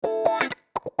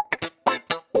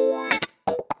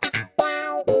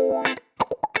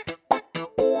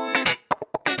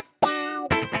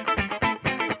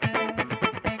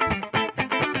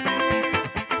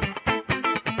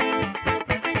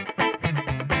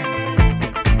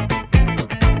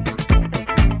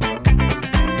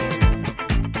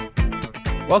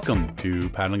Welcome to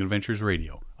Paddling Adventures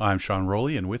Radio. I'm Sean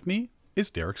Rowley, and with me is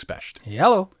Derek Specht.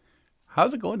 Hello.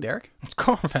 How's it going, Derek? It's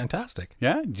going fantastic.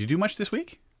 Yeah? Did you do much this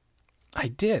week? I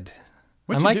did.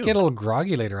 What'd I you might do? get a little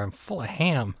groggy later. I'm full of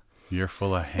ham. You're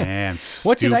full of ham.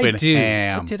 What did I Stupid do?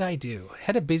 ham. What did I do?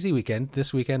 Had a busy weekend.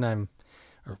 This weekend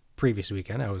previous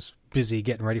weekend, I was busy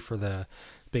getting ready for the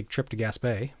big trip to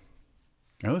Gaspé.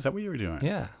 Oh, is that what you were doing?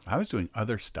 Yeah. I was doing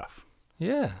other stuff.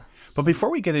 Yeah. But before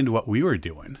we get into what we were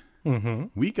doing,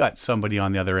 we got somebody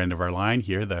on the other end of our line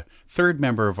here, the third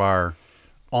member of our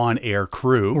on-air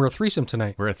crew. We're a threesome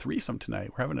tonight. We're a threesome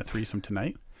tonight. We're having a threesome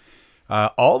tonight.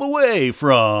 All the way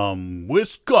from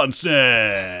Wisconsin,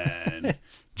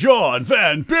 John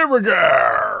Van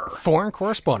Bibberger. Foreign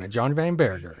correspondent, John Van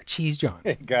Berger. Cheese John.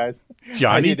 Hey, guys.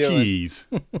 Johnny How you doing? Cheese.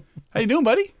 How you doing,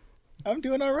 buddy? I'm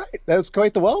doing all right. That was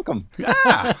quite the welcome.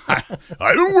 Yeah. I've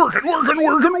been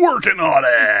working on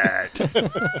it.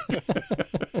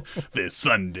 This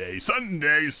Sunday. I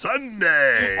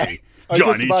was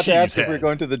Johnny just about to ask if we're Cheesehead.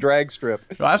 going to the drag strip.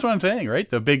 Well, that's what I'm saying, right?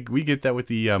 We get that with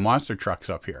the monster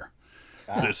trucks up here.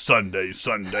 This Sunday,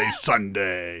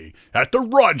 at the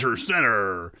Rogers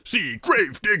Center. See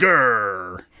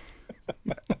Gravedigger.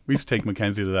 We used to take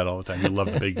Mackenzie to that all the time. We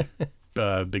love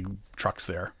the big trucks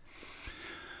there.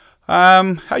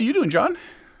 How you doing, John?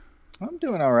 I'm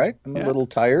doing all right. I'm Yeah. a little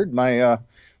tired. My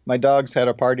dogs had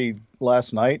a party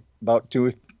last night, about 2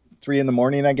 or 3 in the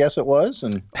morning, I guess it was,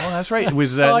 and Oh, that's right. It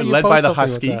was saw you led by post the something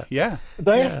with Husky.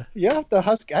 that. Yeah. the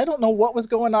Husky. I don't know what was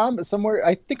going on, but somewhere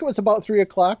I think it was about 3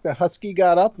 o'clock. The Husky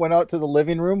got up, went out to the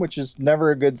living room, which is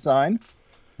never a good sign,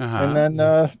 Uh-huh. and then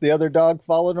the other dog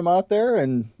followed him out there,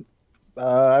 and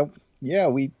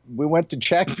we went to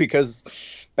check because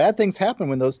bad things happen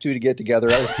when those two get together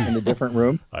out in a different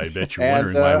room. I bet you're And,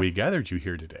 wondering why we gathered you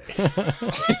here today.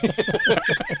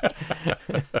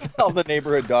 All the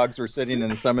neighborhood dogs were sitting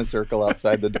in a semicircle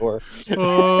outside the door.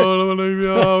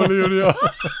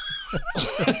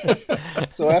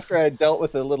 So after I had dealt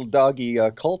with a little doggy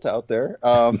cult out there,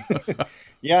 I'm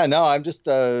just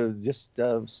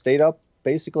stayed up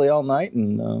basically all night,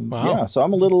 and Wow. so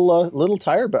I'm a little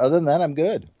tired, but other than that, I'm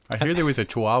good. I hear there was a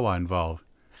chihuahua involved.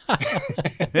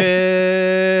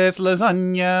 It's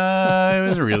lasagna. It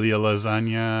was really a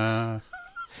lasagna.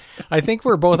 I think we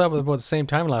were both up at about the same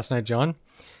time last night, John.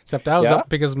 Except I was Yeah? up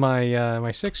because my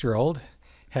 6-year-old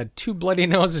had 2 bloody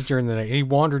noses during the night. He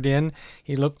wandered in.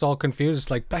 He looked all confused.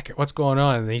 It's like, Beckett, what's going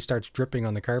on? And then he starts dripping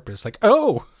on the carpet. It's like,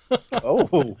 oh!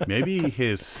 Oh, Maybe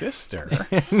his sister.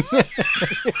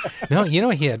 No,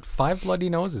 he had 5 bloody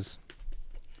noses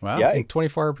Wow. Yeah. in a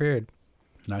 24-hour period.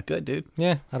 Not good, dude.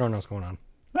 Yeah, I don't know what's going on.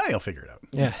 Well, you'll figure it out.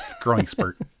 Yeah. It's a growing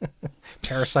spurt.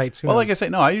 Parasites. Who Well, knows? like I say,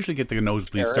 no, I usually get the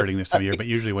nosebleeds starting this time of year, but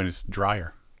usually when it's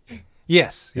drier.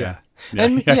 Yes. Yeah. Yeah,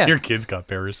 And, yeah, yeah. your kid's got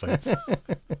parasites.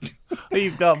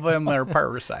 He's got them there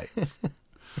parasites.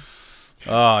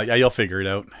 Yeah, you'll figure it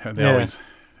out. They Yeah. always,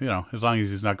 as long as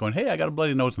he's not going, hey, I got a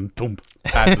bloody nose, and boom,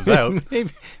 passes out.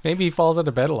 Maybe he falls out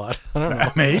of bed a lot. I don't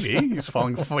know. Maybe he's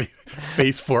falling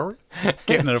face forward,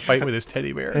 getting in a fight with his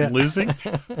teddy bear and losing.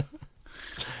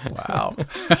 Wow.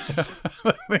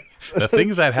 The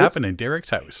things that happen in Derek's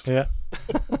house. Yeah.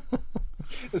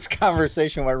 this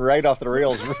conversation went right off the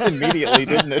rails immediately,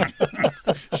 didn't it?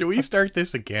 Should we start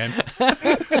this again?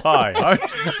 Hi.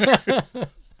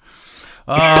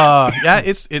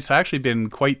 It's actually been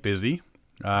quite busy.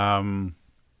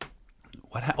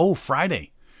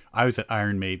 Friday, I was at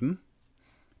Iron Maiden.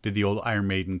 Did the old Iron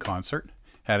Maiden concert.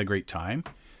 Had a great time.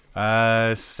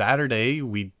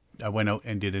 Saturday, I went out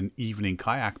and did an evening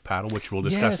kayak paddle, which we'll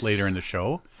discuss Yes. later in the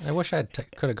show. I wish I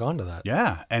could have gone to that.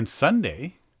 Yeah, and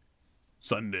Sunday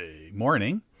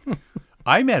morning,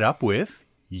 I met up with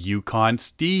Yukon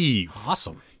Steve.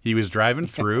 Awesome. He was driving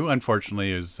through.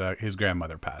 Unfortunately, his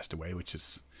grandmother passed away, which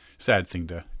is a sad thing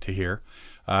to hear.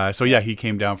 He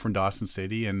came down from Dawson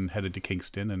City and headed to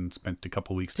Kingston and spent a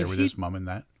couple weeks there with his mom and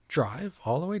that. Drive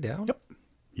all the way down? Yep.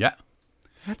 Yeah.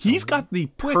 That's He's got the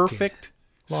perfect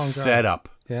long drive. setup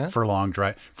Yeah? for long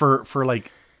drive for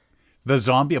like the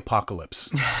zombie apocalypse.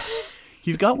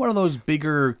 He's got one of those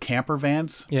bigger camper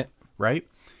vans, Yeah. right?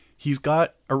 He's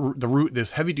got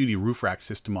this heavy duty roof rack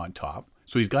system on top.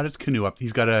 So he's got his canoe up.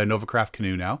 He's got a Novacraft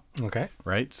canoe now, Okay.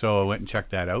 right? So I went and checked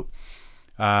that out.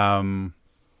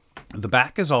 The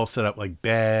back is all set up like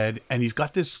bed, and he's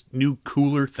got this new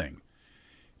cooler thing.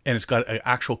 And it's got an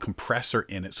actual compressor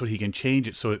in it, so he can change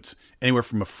it so it's anywhere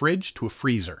from a fridge to a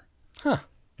freezer. Huh.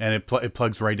 And it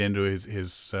plugs right into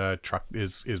his truck,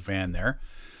 his van there.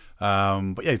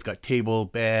 He's got table,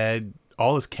 bed,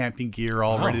 all his camping gear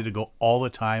all ready to go all the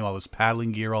time, all his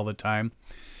paddling gear all the time.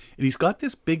 And he's got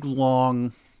this big,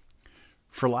 long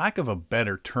for lack of a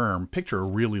better term, picture a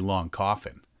really long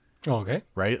coffin, Okay.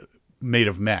 right? Made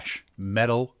of mesh,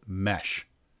 metal mesh,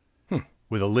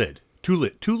 with a lid, two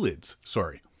lids.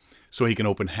 Sorry, so he can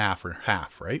open half,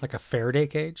 right? Like a Faraday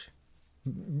cage?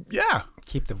 Yeah.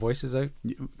 Keep the voices out?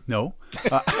 No,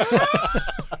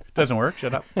 doesn't work.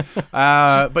 Shut up.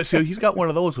 But so he's got one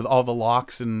of those with all the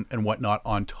locks and whatnot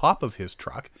on top of his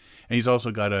truck, and he's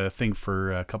also got a thing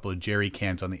for a couple of jerry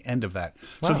cans on the end of that.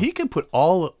 So Wow. he can put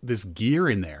all this gear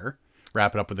in there,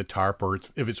 wrap it up with a tarp, or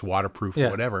if it's waterproof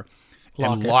or whatever,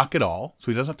 and lock it all,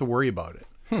 so he doesn't have to worry about it.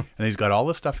 And he's got all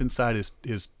the stuff inside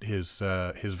his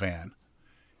van,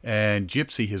 and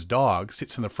Gypsy, his dog,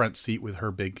 sits in the front seat with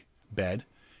her big bed,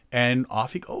 and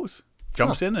off he goes.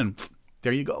 Jumps in, and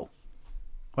there you go.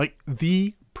 Like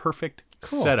the perfect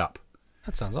setup.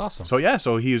 That sounds awesome.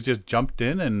 So he's just jumped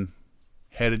in and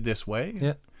headed this way.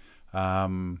 Yeah. How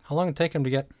long did it take him to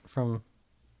get from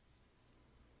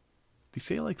They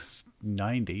say like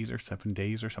 9 days or 7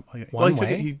 days or something like that. One he took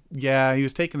way? he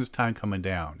was taking his time coming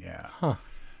down. Yeah. Huh.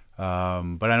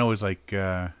 But I know it was like,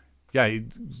 he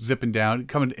zipping down,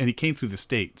 coming, and he came through the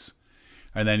States,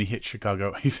 and then he hit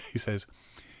Chicago. He says,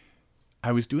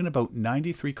 I was doing about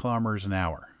 93 kilometers an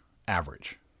hour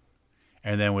average,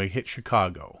 and then we hit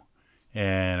Chicago,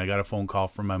 and I got a phone call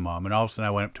from my mom, and all of a sudden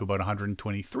I went up to about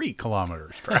 123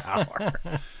 kilometers per hour.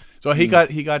 So he got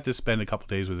to spend a couple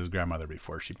days with his grandmother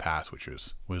before she passed, which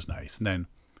was nice, and then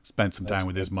spent some time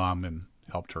with his mom and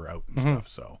helped her out and stuff.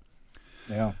 So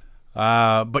Yeah.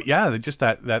 but yeah, just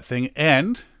that thing,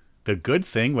 and the good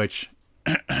thing, which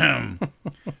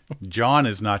John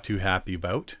is not too happy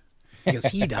about, because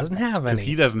he doesn't have because any.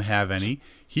 he doesn't have any.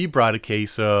 He brought a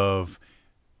case of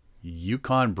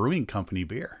Yukon Brewing Company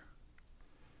beer.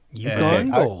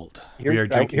 Yukon Gold. We are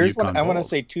drinking Here's Yukon what I want to Gold.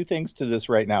 say. Two things to this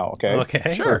right now. Okay.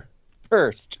 Okay. Sure.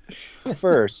 First,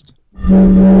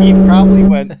 he probably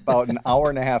went about an hour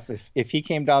and a half. If he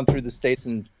came down through the States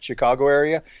and Chicago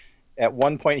area, at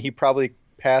one point he probably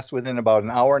passed within about an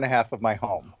hour and a half of my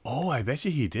home. Oh, I bet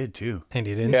you he did too. And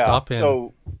he didn't stop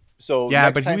in. So Yeah,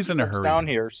 next but he time was in a comes hurry. Down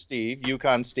here, Steve,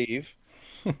 Yukon Steve,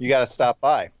 you got to stop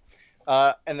by.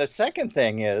 And the second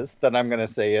thing is that I'm going to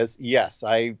say is yes,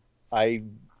 I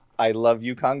love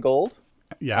Yukon Gold.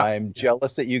 Yeah. I'm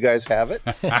jealous that you guys have it.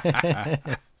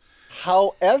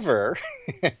 However,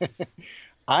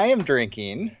 I am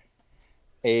drinking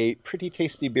a pretty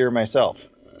tasty beer myself.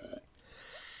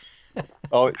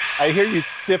 Oh, I hear you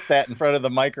sip that in front of the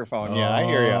microphone. Yeah, I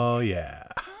hear you. Oh yeah.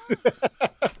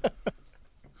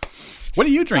 What are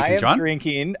you I drinking, am John?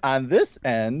 drinking on this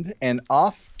end an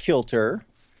off-kilter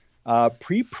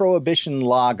pre-prohibition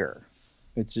lager,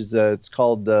 which is it's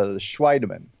called the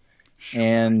Schweidemann,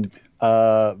 and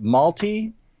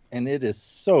malty, and it is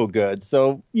so good.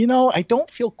 So I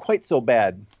don't feel quite so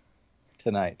bad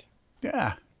tonight.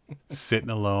 Yeah. Sitting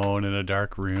alone in a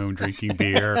dark room, drinking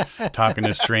beer, talking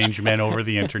to strange men over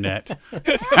the internet.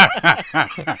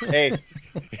 Hey,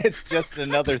 it's just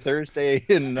another Thursday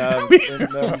in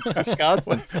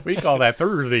Wisconsin. We call that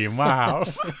Thursday in my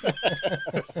house.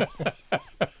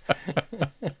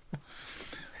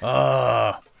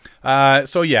 So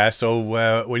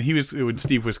when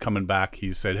Steve was coming back,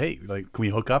 he said, "Hey, like, can we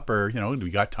hook up, or do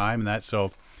we got time and that?"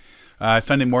 So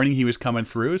Sunday morning he was coming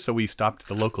through, so we stopped at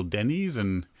the local Denny's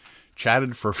and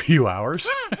chatted for a few hours.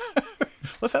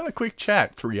 Let's have a quick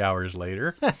chat. 3 hours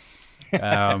later.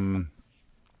 So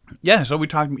we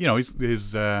talked.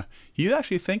 He's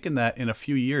actually thinking that in a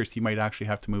few years he might actually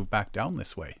have to move back down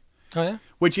this way. Oh yeah.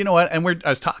 Which, you know what? And I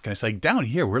was talking. It's like down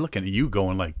here we're looking at you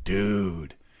going like,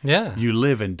 dude, Yeah. you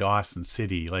live in Dawson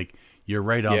City, like you're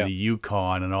right on the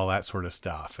Yukon and all that sort of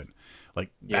stuff, and like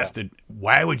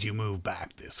why would you move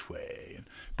back this way?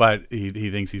 But he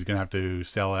thinks he's gonna have to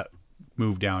sell it,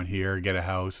 move down here, get a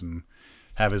house, and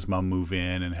have his mom move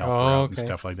in and help her out and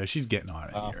stuff like that. She's getting on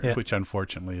it here, which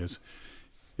unfortunately is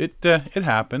it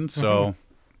happened. So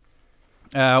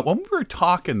when we were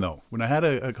talking though, when I had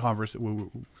a conversation, we were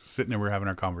sitting there, we were having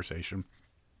our conversation.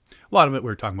 A lot of it we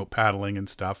were talking about paddling and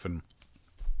stuff. And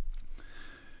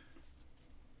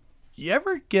you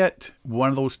ever get one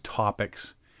of those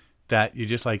topics that you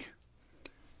just like,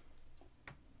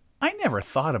 I never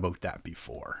thought about that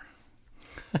before.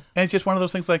 And it's just one of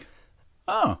those things like,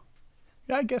 oh,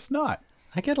 yeah, I guess not.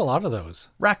 I get a lot of those.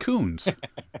 Raccoons.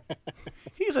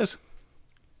 He says,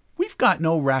 we've got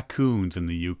no raccoons in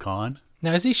the Yukon.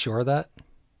 Now, is he sure of that?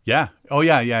 Yeah. Oh,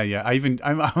 yeah.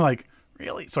 I'm like,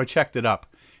 really? So I checked it up.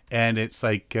 And it's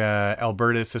like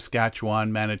Alberta,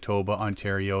 Saskatchewan, Manitoba,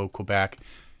 Ontario, Quebec,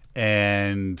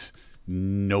 and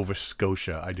Nova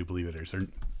Scotia, I do believe it is. Or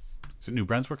is it New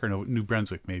Brunswick or New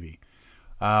Brunswick, maybe?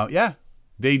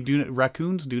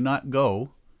 Raccoons do not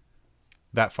go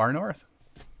that far north.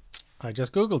 I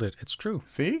just Googled it. It's true.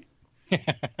 See?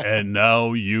 And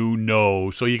now you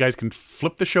know. So you guys can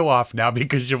flip the show off now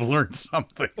because you've learned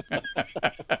something.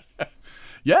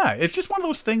 Yeah, it's just one of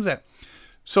those things that...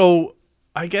 So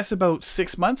I guess about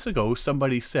 6 months ago,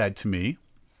 somebody said to me,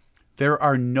 there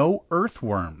are no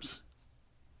earthworms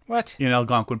What? in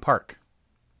Algonquin Park.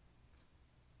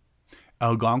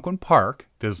 Algonquin Park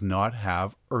does not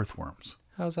have earthworms.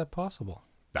 How is that possible?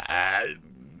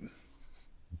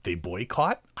 They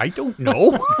boycott? I don't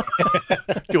know.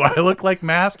 Do I look like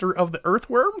master of the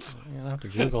earthworms? You'll have to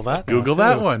Google that. Google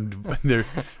now, that too. one.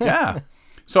 Yeah.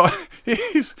 So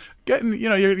he's getting,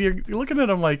 you're looking at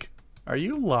him like, are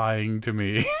you lying to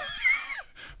me?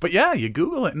 But yeah, you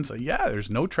Google it and say, yeah, there's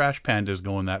no trash pandas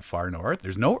going that far north.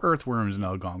 There's no earthworms in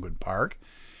Algonquin Park.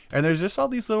 And there's just all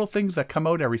these little things that come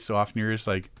out every so often. You're just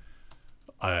like,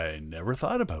 I never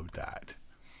thought about that.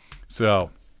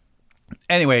 So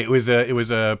anyway, it was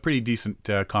a pretty decent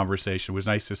conversation. It was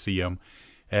nice to see him.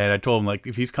 And I told him, like,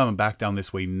 if he's coming back down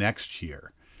this way next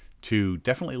year, to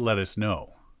definitely let us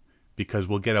know. Because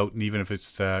we'll get out, and even if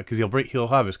it's because he'll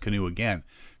have his canoe again.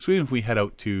 So even if we head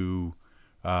out to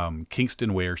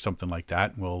Kingston Way or something like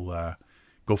that, we'll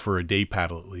go for a day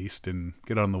paddle at least and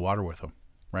get on the water with him,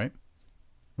 right?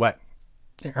 What?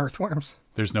 Earthworms.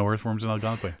 There's no earthworms in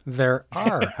Algonquin. There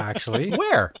are, actually.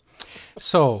 Where?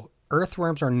 So,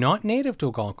 earthworms are not native to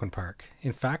Algonquin Park.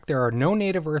 In fact, there are no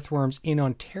native earthworms in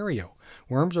Ontario.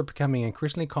 Worms are becoming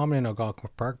increasingly common in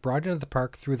Algonquin Park, brought into the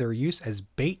park through their use as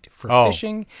bait for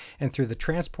fishing and through the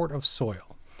transport of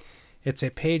soil. It's a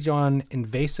page on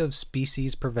invasive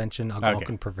species prevention,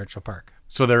 Algonquin Provincial Park.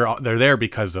 So they're there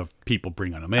because of people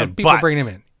bringing them in. People bringing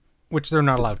them in, which they're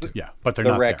not allowed to. Yeah, but they're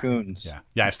The not raccoons. there.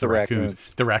 Yeah, it's the raccoons.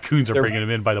 The raccoons are They're- bringing them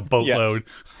in by the boatload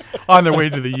on their way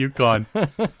to the Yukon.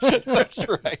 That's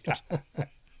right.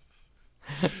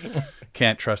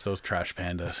 Can't trust those trash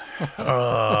pandas.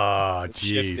 Oh,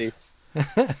 jeez.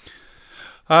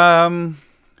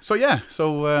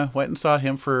 So went and saw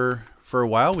him for a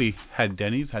while. We had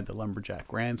Denny's, had the Lumberjack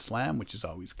Grand Slam, which is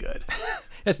always good.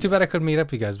 It's too bad I couldn't meet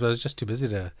up you guys, but I was just too busy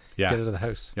to Yeah. get out of the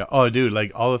house. Yeah. Oh, dude,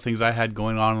 like all the things I had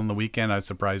going on the weekend, I was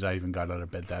surprised I even got out of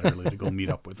bed that early to go meet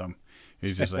up with him.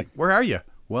 He's just like, "Where are you?"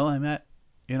 Well, I'm in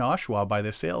Oshawa by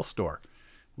the sales store,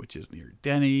 which is near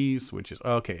Denny's, which is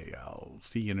okay. I'll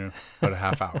see you in about a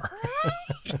half hour.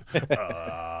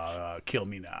 Kill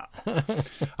me now.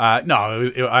 No,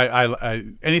 I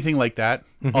anything like that,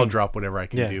 I'll drop whatever I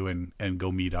can do and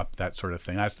go meet up, that sort of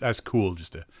thing. That's cool.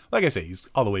 Just to, like I say, he's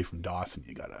all the way from Dawson.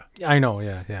 You gotta, I know,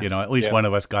 yeah. at least one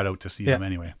of us got out to see them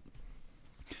anyway.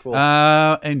 Cool.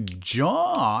 And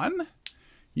John,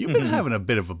 you've been having a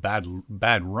bit of a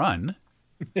bad run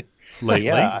lately.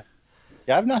 Yeah,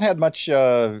 I've not had much,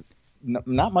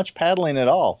 not much paddling at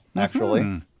all,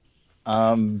 actually.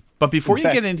 But before In you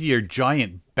fact- get into your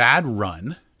giant bad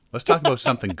run, let's talk about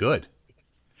something good.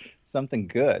 Something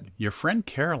good. Your friend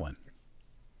Carolyn.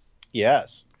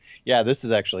 Yes. Yeah, this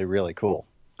is actually really cool.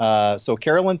 So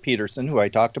Carolyn Peterson, who I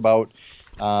talked about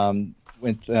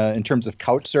in terms of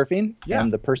couch surfing,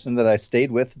 and the person that I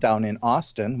stayed with down in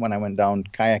Austin when I went down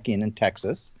kayaking in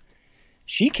Texas,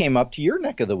 she came up to your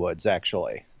neck of the woods,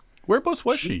 actually. Whereabouts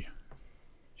was she?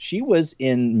 She was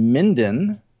in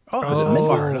Minden. Oh, that's not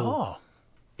far at all.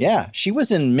 Yeah, she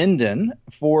was in Minden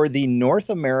for the North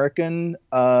American,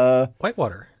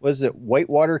 Whitewater. was it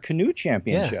Whitewater Canoe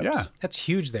Championships? Yeah. That's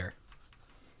huge there.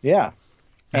 Yeah.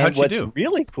 And how'd And she what's do?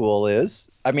 really cool is,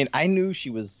 I mean, I knew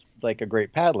she was like a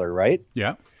great paddler, right?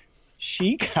 Yeah.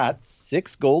 She got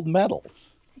 6 gold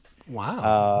medals,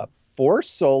 Wow. 4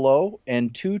 solo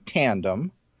and 2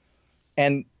 tandem.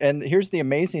 And here's the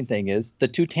amazing thing is the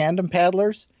 2 tandem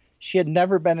paddlers, she had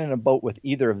never been in a boat with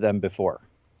either of them before.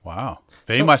 Wow.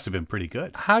 They must have been pretty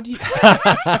good. How do you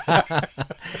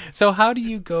So how do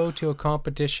you go to a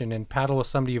competition and paddle with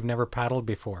somebody you've never paddled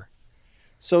before?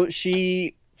 So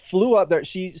she flew up there.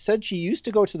 She said she used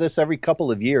to go to this every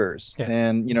couple of years. Yeah.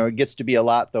 And, it gets to be a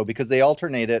lot, though, because they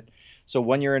alternate it. So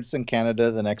one year it's in Canada,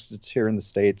 the next it's here in the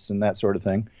States and that sort of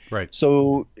thing. Right.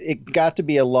 So it got to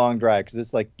be a long drive because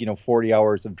it's like, 40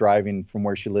 hours of driving from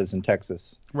where she lives in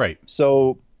Texas. Right.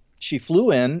 So she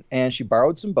flew in and she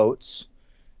borrowed some boats.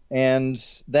 And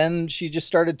then she just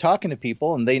started talking to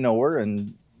people and they know her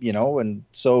and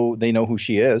so they know who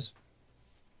she is.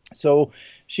 So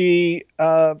she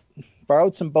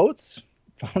borrowed some boats,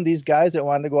 found these guys that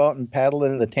wanted to go out and paddle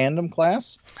in the tandem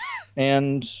class.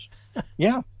 And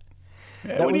yeah,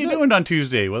 Yeah, That what are was you it. doing on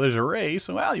Tuesday? Well, there's a race.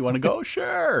 Well, you want to go?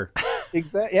 Sure.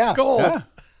 exactly. Yeah. Gold. Yeah.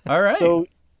 All right. So,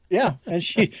 yeah. And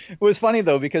it was funny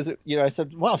though, because, I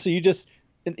said, wow, so you just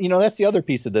and, that's the other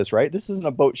piece of this, right? This isn't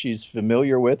a boat she's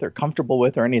familiar with or comfortable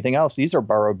with or anything else. These are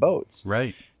borrowed boats.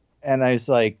 Right. And I was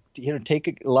like,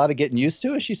 take a lot of getting used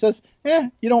to it. She says,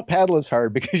 you don't paddle as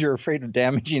hard because you're afraid of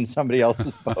damaging somebody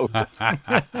else's boat.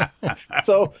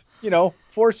 So,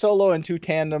 4 solo and 2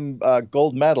 tandem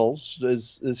gold medals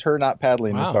is her not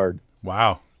paddling as hard.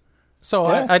 Wow. So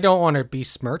Yeah. I don't want to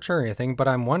besmirch her or anything, but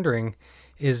I'm wondering,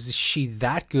 is she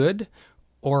that good?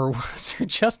 Or was there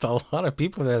just a lot of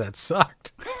people there that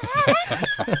sucked?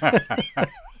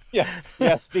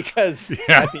 Yes, because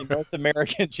at the North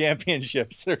American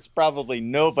Championships, there's probably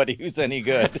nobody who's any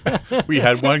good. We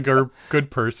had one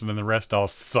good person and the rest all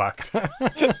sucked.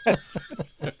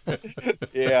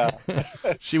 Yeah.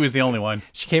 She was the only one.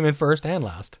 She came in first and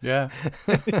last. Yeah.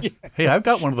 Hey, I've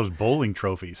got one of those bowling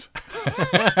trophies.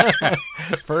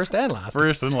 First and last.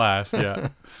 First and last. Yeah.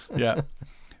 Yeah.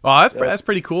 Well, that's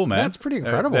pretty cool, man. That's pretty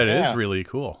incredible. That is Yeah. really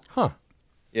cool. Huh.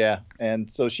 Yeah,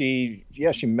 and so she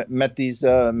met these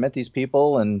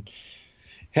people and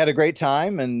had a great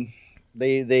time, and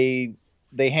they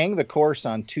hang the course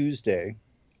on Tuesday,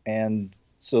 and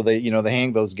so they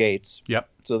hang those gates Yep.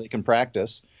 so they can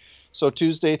practice. So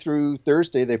Tuesday through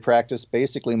Thursday they practice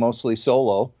basically mostly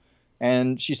solo,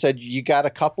 and she said you got a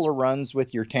couple of runs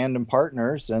with your tandem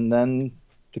partners, and then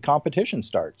the competition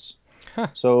starts. Huh.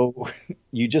 So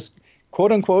you just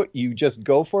quote unquote you just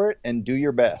go for it and do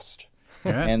your best.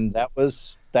 Yeah. And that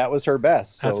was her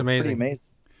best. So That's amazing. Pretty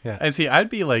amazing. And see, I'd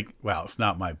be like, well, it's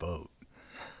not my boat.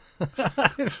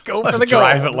 Go Let's for the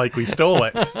drive gold. it like we stole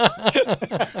it.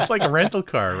 It's like a rental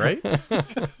car, right?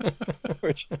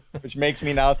 Which makes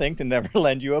me now think to never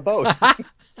lend you a boat.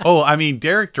 Oh, I mean,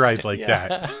 Derek drives like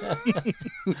that.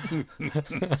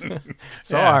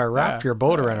 So Yeah, I wrapped your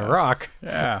boat around a rock.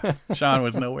 Yeah. Sean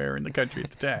was nowhere in the country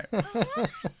at the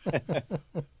time.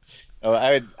 Oh,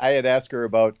 I had asked her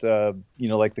about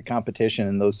like the competition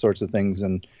and those sorts of things,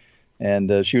 and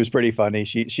she was pretty funny.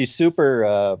 She's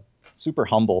super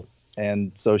humble,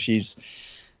 and so it's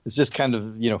just kind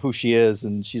of who she is,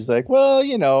 and she's like, well,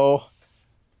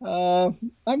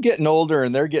 I'm getting older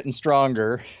and they're getting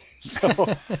stronger, so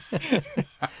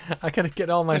I gotta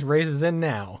get all my raises in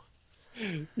now.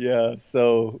 yeah.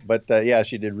 So, but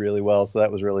she did really well, so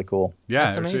that was really cool. Yeah,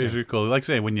 That's it's amazing. really cool. Like I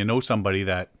say, when you know somebody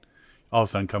that all of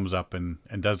a sudden comes up and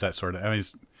does that sort of, I mean,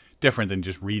 it's different than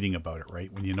just reading about it, right?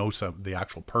 When you know the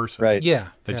actual person, Right. Yeah.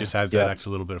 that yeah. just has that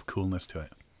extra little bit of coolness to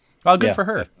it. Well, good Yeah, for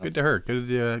her. Good to her.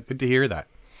 Good to hear that.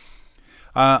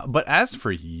 But as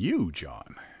for you,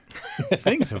 John,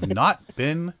 things have not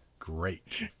been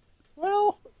great.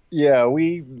 Well, yeah,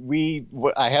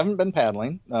 I haven't been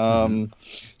paddling.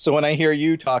 So when I hear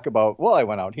you talk about, well, I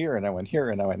went out here and I went here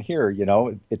and I went here,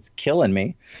 it's killing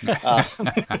me.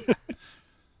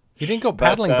 You didn't go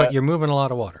paddling, but you're moving a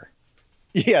lot of water.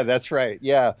 Yeah, that's right.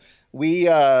 Yeah, we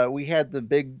had the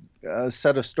big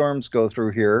set of storms go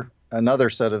through here. Another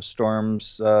set of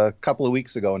storms a couple of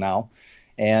weeks ago now,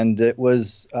 and it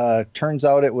was turns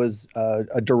out it was a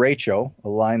derecho, a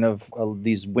line of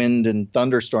these wind and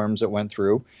thunderstorms that went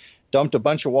through, dumped a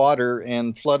bunch of water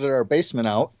and flooded our basement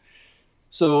out.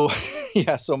 So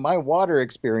yeah, so my water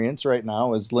experience right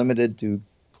now is limited to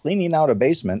cleaning out a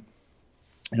basement,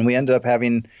 and we ended up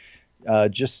having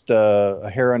just a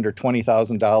hair under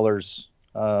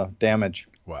 $20,000 damage.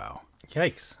 Wow.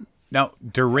 Yikes. Now,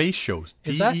 derechos.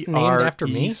 Is that named after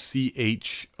me?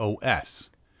 Derechos.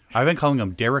 I've been calling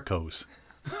them Derricos.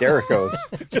 Derricos.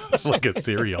 It's like a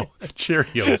cereal.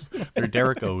 Cheerios. They're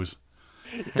Derricos.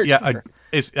 Yeah,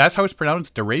 that's how it's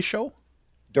pronounced? Derecho?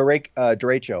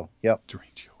 Derecho. Yep.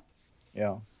 Derecho.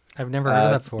 Yeah. I've never heard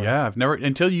of that before. Yeah, I've never,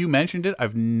 until you mentioned it,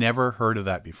 I've never heard of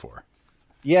that before.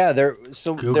 Yeah, they're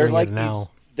Googling like it now.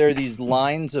 these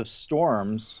lines of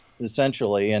storms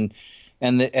essentially, and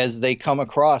as they come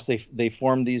across, they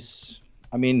form these.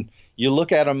 I mean, you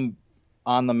look at them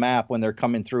on the map when they're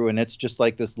coming through, and it's just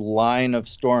like this line of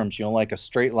storms, like a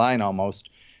straight line almost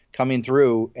coming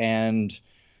through, and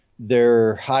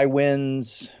they're high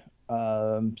winds.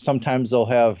 Sometimes they'll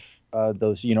have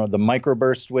those, the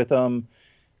microburst with them,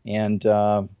 and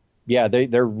yeah,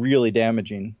 they're really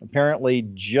damaging. Apparently,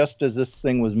 just as this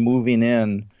thing was moving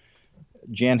in,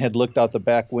 Jan had looked out the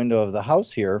back window of the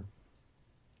house here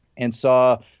and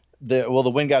saw the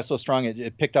wind got so strong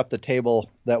it picked up the table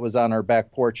that was on our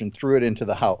back porch and threw it into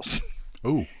the house.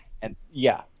 Ooh. And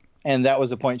yeah. And that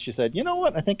was the point she said, you know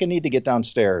what? I think I need to get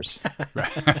downstairs.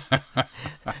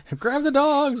 Grab the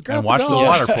dogs. Grab And watch the dogs.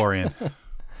 water pour in.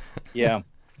 Yeah.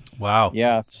 Wow.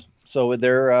 Yes. So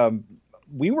there,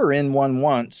 we were in one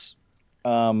once,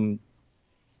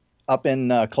 up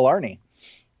in Killarney.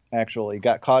 Actually,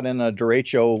 got caught in a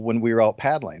derecho when we were out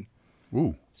paddling.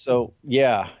 Ooh. So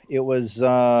yeah, it was.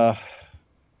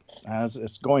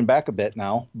 It's going back a bit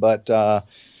now, but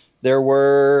there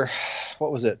were,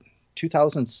 what was it,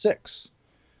 2006,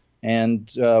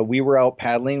 and we were out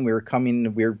paddling. We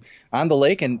were on the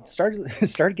lake and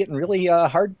started getting really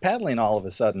hard paddling all of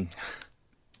a sudden,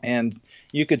 and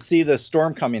you could see the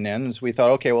storm coming in. So we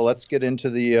thought, okay, well, let's get into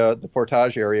the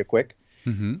portage area quick,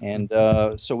 and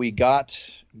so we got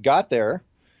there.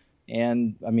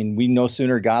 And I mean, we no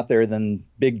sooner got there than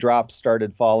big drops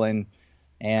started falling,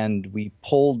 and we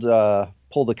pulled the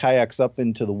kayaks up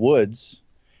into the woods,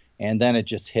 and then it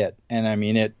just hit. And I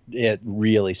mean, it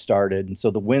really started. And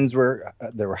so the winds were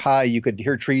high. You could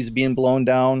hear trees being blown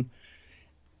down.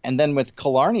 And then with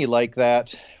Killarney like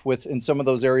that, in some of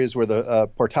those areas where the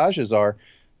portages are,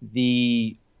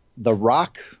 the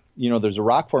rock, there's a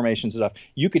rock formations and stuff.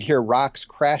 You could hear rocks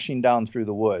crashing down through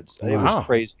the woods. Wow. It was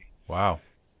crazy. Wow.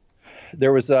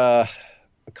 There was a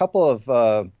couple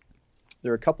of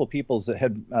peoples that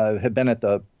had been at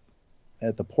the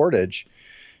portage.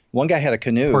 One guy had a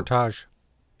canoe. Portage.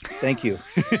 Thank you.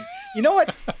 You know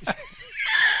what?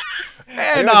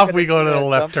 And off we go to the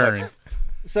left turn.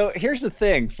 So here's the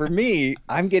thing. For me,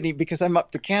 because I'm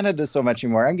up to Canada so much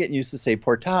anymore, I'm getting used to say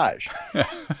portage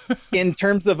in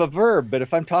terms of a verb. But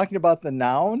if I'm talking about the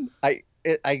noun, I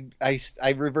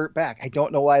revert back. I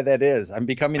don't know why that is. I'm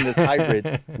becoming this hybrid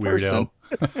person.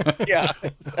 Weirdo. Yeah,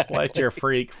 exactly. Let your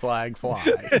freak flag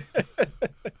fly.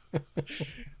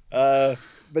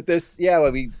 But this,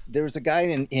 there was a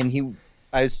guy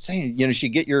I was saying,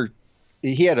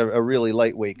 he had a really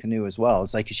lightweight canoe as well.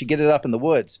 It's like, you should get it up in the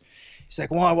woods. He's like,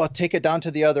 well, take it down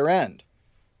to the other end,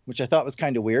 which I thought was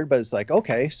kind of weird, but it's like,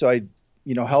 okay. So I,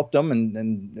 helped him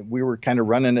and we were kind of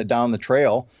running it down the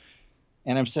trail.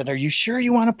 And I said, are you sure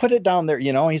you want to put it down there?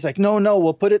 He's like, no,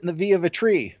 we'll put it in the V of a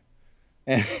tree.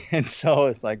 And so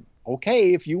it's like,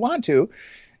 okay, if you want to.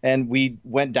 And we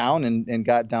went down and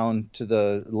got down to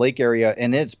the lake area,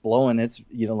 and it's blowing. It's,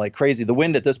 like crazy. The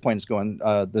wind at this point is going,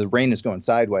 the rain is going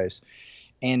sideways.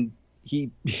 And he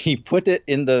put it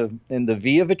in the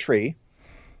V of a tree.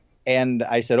 And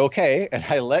I said, okay. And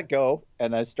I let go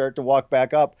and I start to walk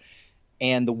back up.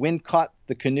 And the wind caught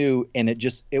the canoe, and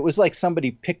it was like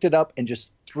somebody picked it up and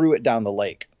just threw it down the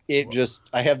lake.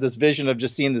 I have this vision of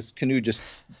just seeing this canoe just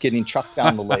getting chucked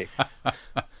down the lake.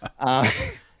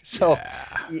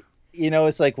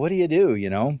 It's like, what do you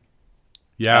do,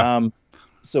 Yeah.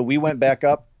 So we went back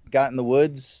up, got in the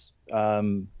woods.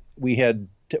 We had,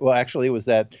 actually it was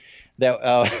that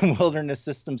Wilderness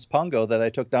Systems Pungo that I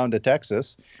took down to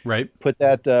Texas. Right. Put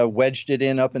that, wedged it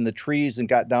in up in the trees and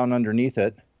got down underneath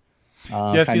it.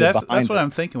 See, that's what I'm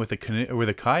thinking with the canoe, with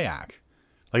a kayak.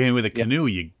 Like, with a canoe,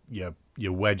 you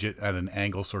wedge it at an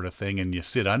angle sort of thing, and you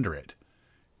sit under it.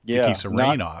 It keeps the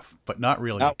rain off, but not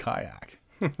really a kayak.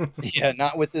 Yeah,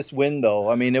 not with this wind though.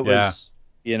 I mean, it was,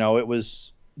 it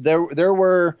was there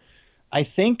were, I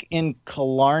think in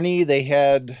Killarney they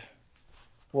had,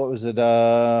 what was it,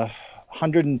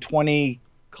 120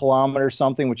 kilometers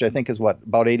something, which I think is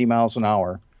about 80 miles an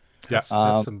hour. That's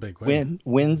some big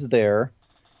winds there.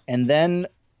 And then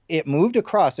it moved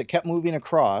across. It kept moving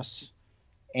across,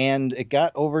 and it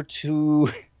got over to,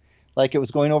 like, it was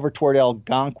going over toward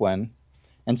Algonquin,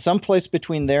 and someplace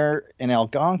between there and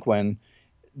Algonquin,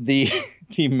 the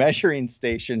measuring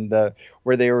station,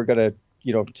 where they were going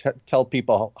to, tell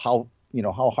people how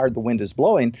hard the wind is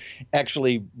blowing,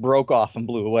 actually broke off and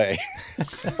blew away.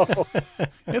 So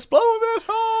it's blowing this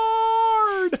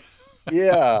hard.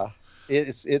 Yeah,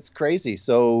 it's crazy.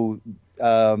 So.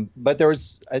 But there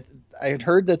was, I had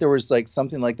heard that there was like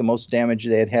something like the most damage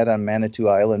they had on Manitou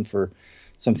Island for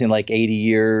something like 80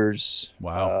 years.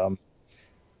 Wow.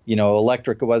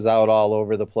 Electric was out all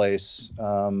over the place.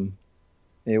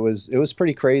 It was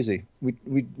pretty crazy.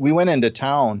 We went into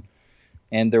town,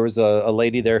 and there was a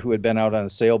lady there who had been out on a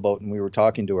sailboat, and we were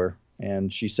talking to her,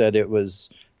 and she said it was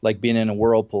like being in a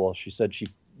whirlpool. She said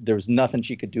there was nothing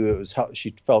she could do.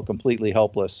 She felt completely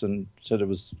helpless, and said it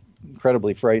was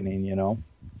incredibly frightening,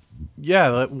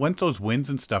 Yeah, once those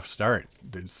winds and stuff start,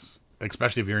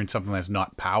 especially if you're in something that's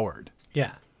not powered.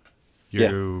 Yeah.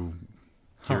 You're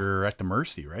at the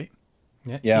mercy, right?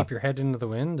 Yeah. Keep your head into the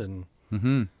wind and.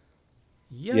 Mm-hmm.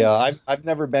 Yikes. Yeah, I've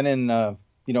never been in. I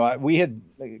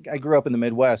grew up in the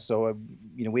Midwest, so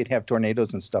we'd have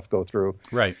tornadoes and stuff go through.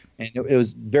 Right. And it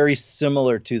was very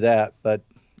similar to that, but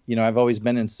I've always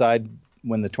been inside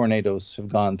when the tornadoes have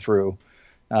gone through.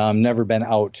 Never been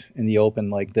out in the open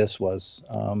like this was.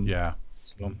 Yeah.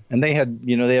 So, and they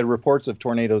had reports of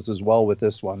tornadoes as well with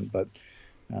this one, but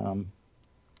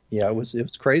it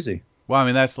was crazy. Well, I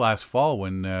mean, that's last fall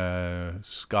when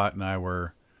Scott and I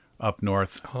were up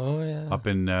north, Oh yeah. up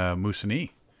in Moosonee,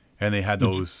 and they had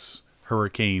those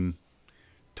hurricane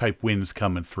type winds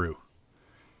coming through.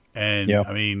 And Yeah.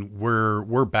 I mean,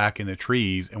 we're back in the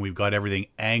trees, and we've got everything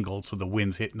angled so the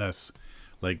wind's hitting us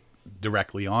like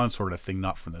directly on, sort of thing,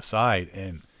 not from the side.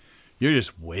 And you're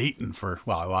just waiting for.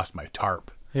 Well, I lost my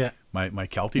tarp. Yeah. My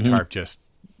Kelty tarp just,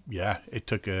 it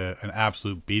took an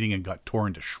absolute beating and got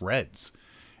torn to shreds.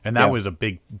 And that was a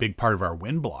big part of our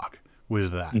wind block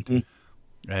was that.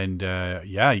 And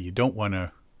you don't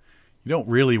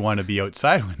really want to be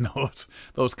outside when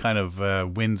those kind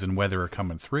of winds and weather are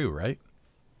coming through, right?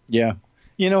 Yeah.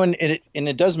 And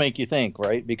it does make you think,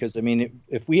 right? Because, I mean,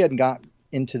 if we hadn't got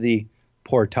into the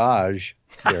portage,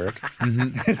 Derek,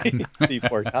 the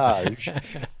portage,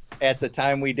 at the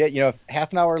time we did, if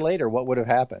half an hour later, what would have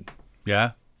happened?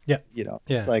 Yeah. Yeah.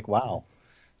 It's like, wow.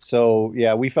 So,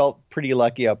 yeah, we felt pretty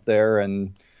lucky up there.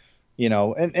 And,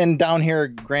 and down here,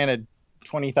 granted,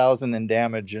 20,000 in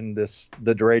damage in the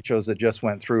derechos that just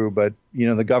went through. But,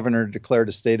 the governor declared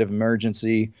a state of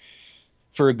emergency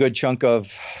for a good chunk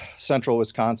of central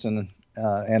Wisconsin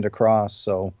and across.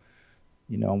 So,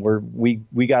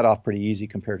 we got off pretty easy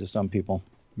compared to some people.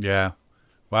 Yeah.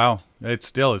 Wow.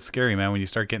 It's scary, man, when you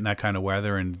start getting that kind of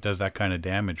weather and it does that kind of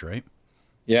damage, right?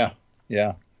 Yeah.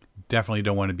 Yeah. Definitely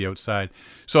don't want to be outside.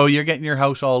 So you're getting your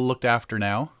house all looked after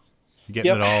now? You're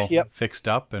getting it all fixed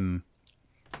up and...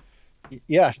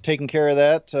 Yeah, taking care of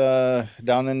that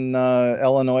down in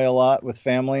Illinois a lot with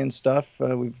family and stuff.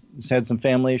 We've had some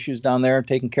family issues down there.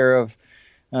 Taking care of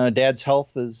Dad's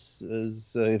health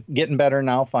is getting better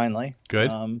now, finally. Good.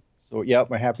 So,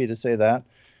 we're happy to say that.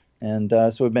 And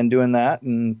so we've been doing that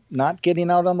and not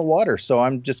getting out on the water. So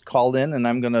I'm just called in and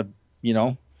I'm going to,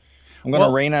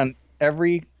 rain on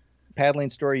every paddling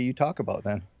story you talk about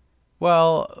then.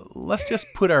 Well, let's just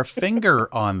put our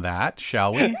finger on that,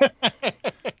 shall we? You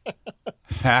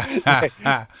can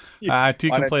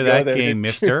play that game,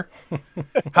 mister.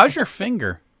 How's your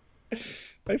finger?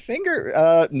 My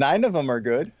finger, 9 of them are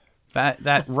good.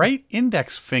 That right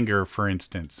index finger, for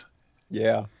instance.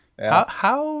 Yeah.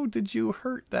 How did you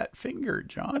hurt that finger,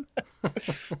 John?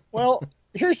 Well,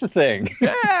 here's the thing.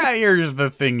 Here's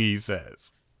the thing, he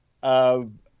says.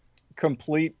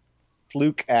 Complete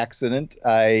fluke accident.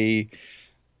 I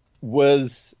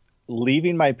was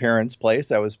leaving my parents'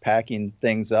 place. I was packing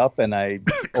things up and I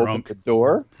opened the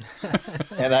door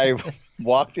and I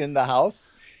walked in the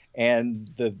house and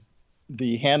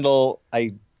the handle,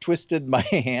 I twisted my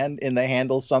hand in the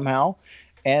handle somehow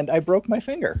and I broke my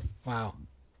finger. Wow.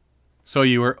 So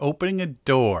you were opening a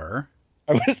door.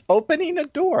 I was opening a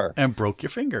door. And broke your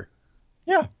finger.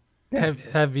 Yeah.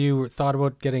 Have you thought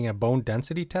about getting a bone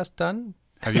density test done?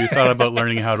 Have you thought about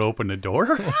learning how to open a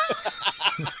door?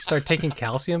 Start taking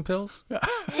calcium pills?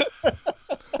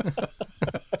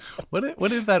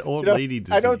 What is that old lady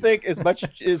disease? I don't think as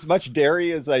much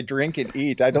dairy as I drink and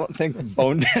eat, I don't think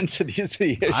bone density is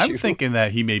the issue. I'm thinking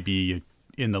that he may be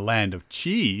in the land of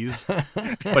cheese,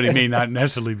 but he may not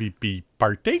necessarily be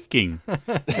partaking.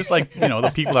 Just like,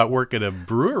 the people that work at a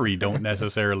brewery don't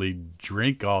necessarily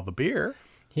drink all the beer.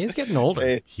 He is getting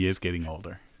older. He is getting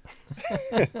older.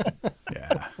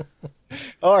 Yeah.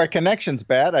 Oh, our connection's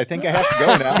bad. I think I have to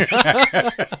go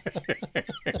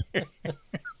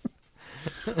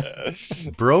now.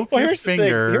 Broke your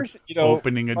finger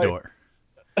opening a door.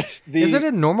 Is it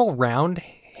a normal round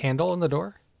handle on the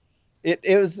door? It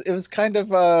was kind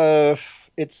of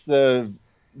it's the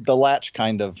latch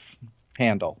kind of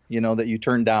handle, that you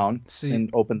turn down and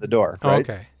open the door, right?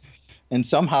 Okay. And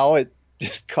somehow it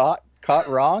just caught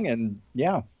wrong and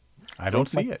I don't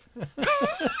see it.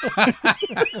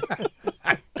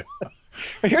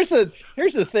 Here's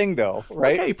the thing though,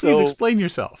 right? Okay, please explain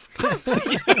yourself.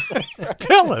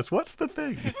 Tell us, what's the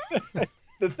thing?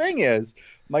 The thing is,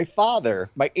 my father,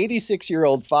 my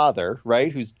 86-year-old father,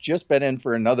 right, who's just been in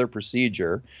for another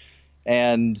procedure,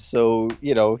 and so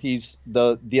he's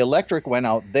the electric went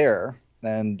out there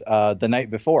and the night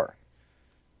before,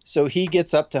 so he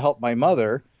gets up to help my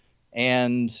mother.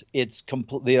 And it's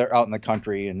completely out in the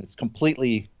country and it's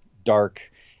completely dark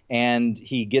and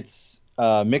he gets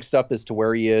mixed up as to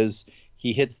where he is.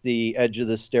 He hits the edge of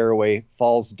the stairway,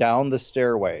 falls down the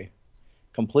stairway,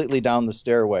 completely down the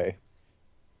stairway,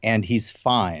 and he's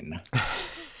fine.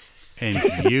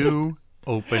 And you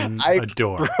open a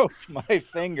door. I broke my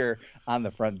finger on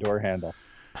the front door handle.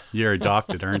 You're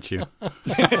adopted, aren't you?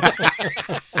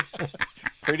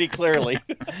 Pretty clearly.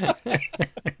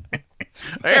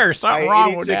 There's something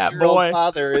wrong with that boy. My 86-year-old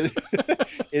father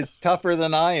is tougher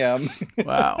than I am.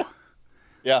 Wow.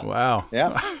 Yeah. Wow.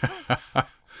 Yeah.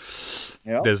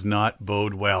 Yep. does not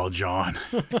bode well, John.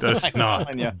 Does not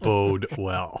telling ya. bode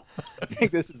well. I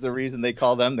think this is the reason they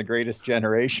call them the greatest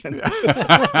generation.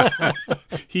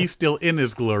 He's still in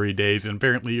his glory days, and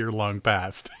apparently you're long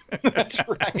past. That's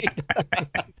right.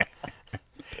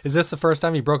 Is this the first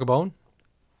time you broke a bone?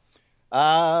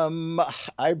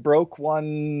 I broke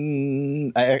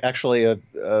one, actually a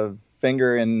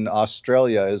finger in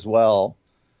Australia as well,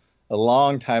 a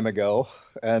long time ago,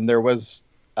 and there was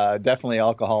definitely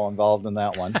alcohol involved in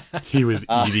that one. He was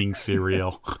eating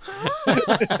cereal.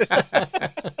 I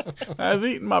was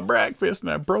eating my breakfast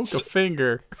and I broke a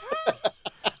finger.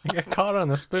 I got caught on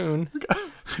the spoon.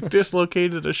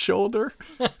 Dislocated a shoulder.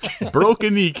 Broke a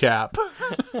kneecap.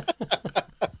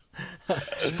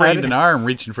 Sprained an arm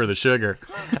reaching for the sugar.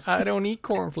 I don't eat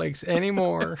cornflakes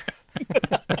anymore.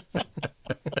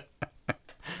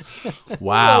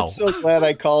 Wow. I'm so glad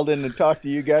I called in to talk to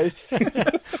you guys.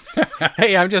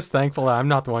 Hey, I'm just thankful that I'm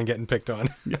not the one getting picked on.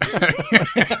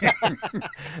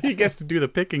 He gets to do the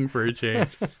picking for a change.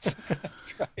 That's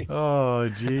right. Oh,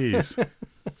 jeez.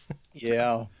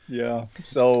 Yeah.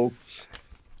 So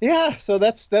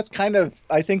that's kind of,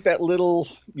 I think that little,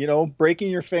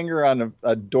 breaking your finger on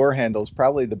a door handle is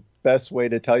probably the best way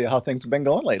to tell you how things have been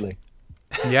going lately.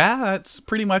 Yeah, that's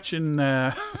pretty much in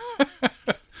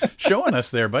showing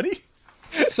us there, buddy.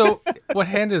 So, what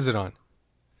hand is it on?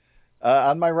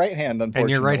 On my right hand, unfortunately. And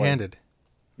you're right-handed.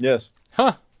 Yes.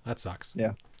 Huh. That sucks.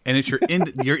 Yeah. And it's your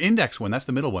index one. That's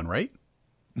the middle one, right?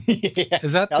 Yeah.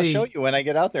 Is that I'll the... show you when I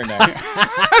get out there next.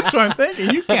 That's what I'm thinking.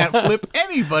 You can't flip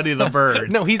anybody the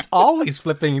bird. No, he's always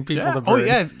flipping people Yeah. the Oh, bird.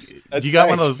 yeah. That's You got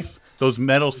right. one of those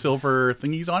metal silver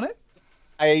thingies on it?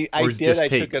 I Or is it did. just I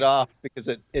taped? took it off because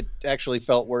it actually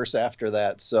felt worse after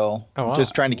that. So Oh, wow.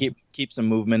 just trying to keep some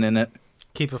movement in it.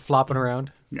 Keep it flopping around.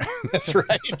 That's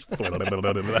right.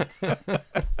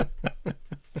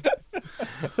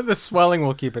 The swelling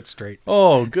will keep it straight.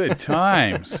 Oh, good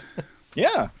times.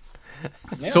 Yeah.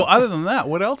 So other than that,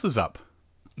 what else is up?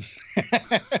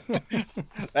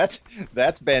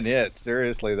 That's been it.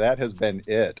 Seriously, that has been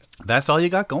it. That's all you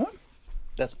got going?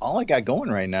 That's all I got going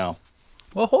right now.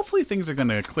 Well, hopefully things are going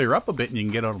to clear up a bit and you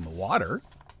can get out on the water.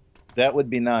 That would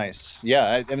be nice.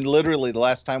 Yeah, I mean, literally the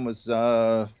last time was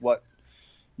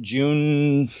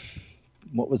June.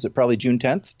 What was it? Probably June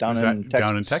 10th down Is in that Texas.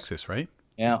 down in Texas, right?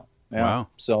 Yeah. Wow.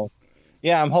 So,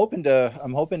 yeah, I'm hoping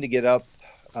to get up.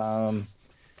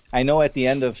 I know at the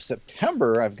end of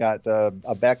September I've got a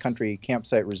backcountry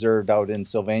campsite reserved out in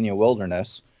Sylvania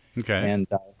Wilderness, Okay. and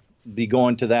I'll be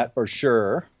going to that for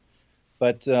sure.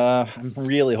 But I'm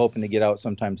really hoping to get out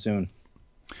sometime soon.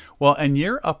 Well, and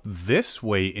you're up this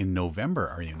way in November,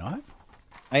 are you not?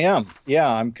 I am. Yeah,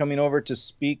 I'm coming over to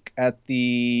speak at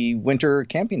the Winter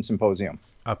Camping Symposium.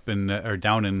 Up in or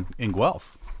down in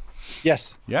Guelph.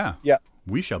 Yes. Yeah. Yeah.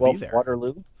 We shall Well, be there.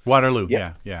 Waterloo. Waterloo.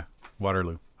 Yeah. Yeah.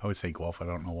 Waterloo. I would say Guelph. I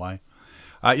don't know why.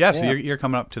 Yeah. So Yeah. you're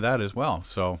coming up to that as well.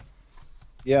 So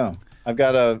Yeah,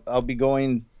 I'll be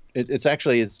going.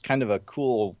 It's kind of a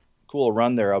cool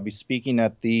run there. I'll be speaking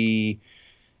at the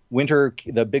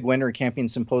big winter camping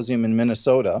symposium in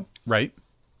Minnesota, right.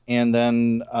 and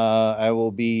then I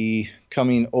will be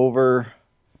coming over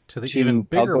To the even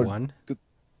bigger one.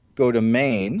 go to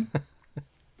Maine,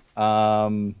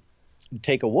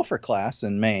 take a woofer class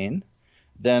in Maine,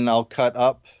 then I'll cut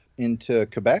up into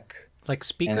Quebec. Like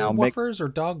speaker And I'll make- woofers or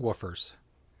dog woofers?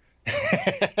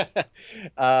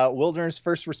 Wilderness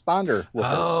first responder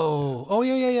woofers. Oh,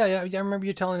 yeah. I remember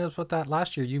you telling us about that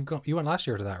last year. You went last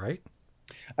year to that, right?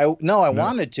 I No.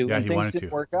 wanted to, Yeah, and he things wanted didn't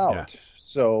to. work out.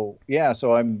 Yeah.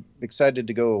 So I'm excited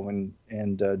to go and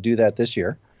do that this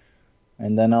year,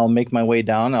 and then I'll make my way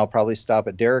down. I'll probably stop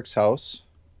at Derek's house,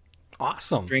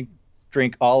 Awesome.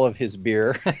 drink all of his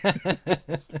beer.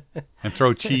 And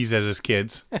throw cheese at his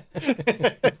kids.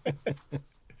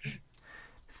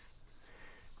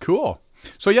 Cool.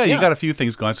 So you Yeah. got a few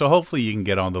things going. So hopefully you can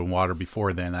get on the water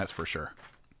before then. That's for sure.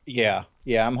 Yeah,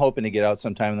 I'm hoping to get out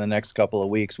sometime in the next couple of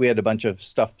weeks. We had a bunch of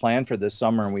stuff planned for this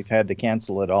summer, and we've had to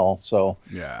cancel it all. So,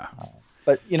 Yeah.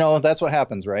 but that's what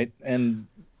happens, right? And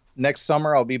next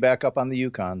summer I'll be back up on the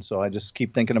Yukon, so I just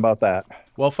keep thinking about that.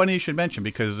 Well, funny you should mention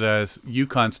because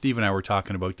Yukon Steve and I were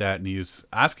talking about that, and he was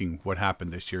asking what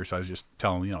happened this year. So I was just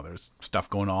telling him, there's stuff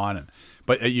going on,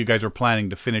 but you guys are planning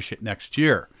to finish it next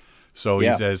year. So he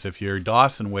Yeah. says if you're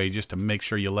Dawson way, just to make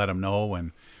sure you let him know,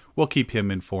 and we'll keep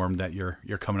him informed that you're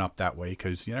coming up that way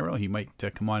because you never know, he might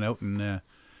come on out and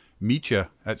meet you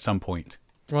at some point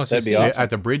Well, That'd be awesome. at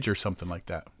the bridge or something like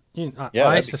that. Yeah, I that'd be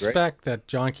great. suspect that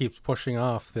John keeps pushing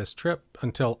off this trip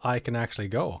until I can actually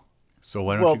go. So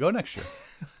why don't Well- you go next year?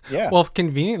 Yeah. Well,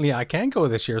 conveniently, I can go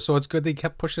this year, so it's good they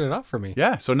kept pushing it up for me.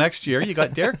 Yeah. So next year you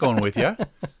got Derek going with you.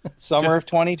 Summer of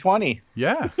 2020.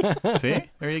 Yeah. See?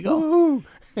 There you go.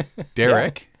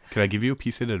 Derek, could I give you a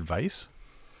piece of advice?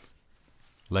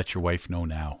 Let your wife know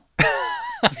now.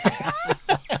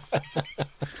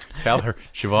 Tell her,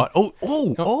 Siobhan.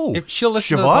 Oh! If she'll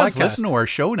listen to the Siobhan's podcast. listening to our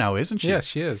show now, isn't she? Yes,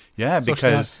 she is. Yeah, So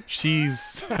because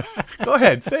she's. Go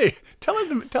ahead, say. Tell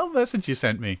the message you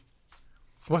sent me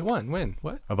What one? When?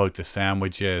 What? about the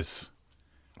sandwiches.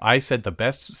 I said the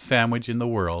best sandwich in the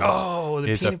world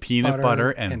is a peanut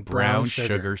butter and brown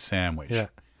sugar sandwich. Yeah.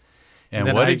 And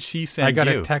then what did she send I got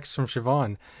you? a text from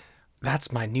Siobhan.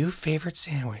 That's my new favorite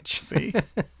sandwich. See?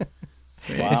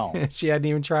 Wow. She hadn't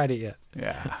even tried it yet.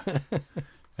 Yeah.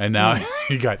 And now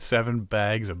you got 7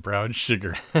 bags of brown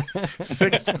sugar,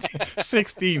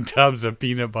 16 tubs of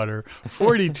peanut butter,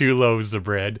 42 loaves of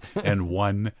bread, and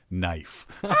 1 knife.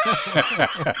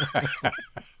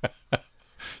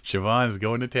 Siobhan's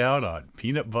going to town on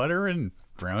peanut butter and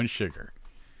brown sugar.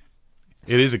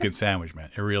 It is a good sandwich, man.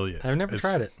 It really is. I've never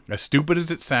tried it. As stupid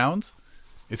as it sounds,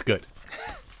 it's good.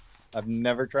 I've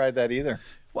never tried that either.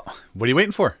 Well, what are you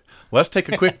waiting for? Let's take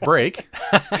a quick break.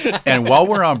 And while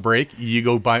we're on break, you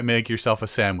go make yourself a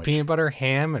sandwich. Peanut butter,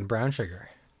 ham, and brown sugar.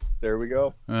 There we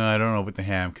go. I don't know about the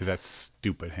ham because that's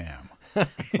stupid ham.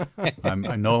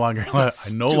 I'm no longer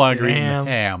eating ham.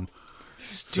 ham.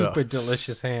 Stupid,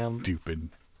 delicious ham. Stupid,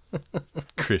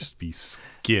 crispy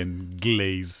skin,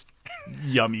 glazed,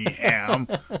 yummy ham.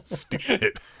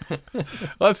 Stupid.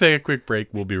 Let's take a quick break.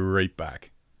 We'll be right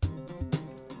back.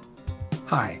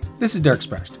 Hi, this is Derek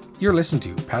Sprest. You're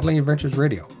listening to Paddling Adventures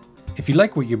Radio. If you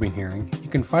like what you've been hearing, you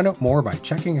can find out more by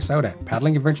checking us out at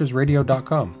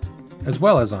paddlingadventuresradio.com, as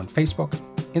well as on Facebook,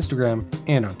 Instagram,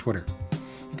 and on Twitter.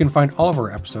 You can find all of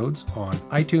our episodes on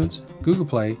iTunes, Google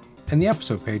Play, and the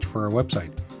episode page for our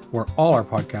website, where all our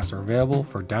podcasts are available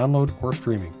for download or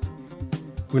streaming.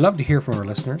 We love to hear from our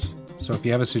listeners, so if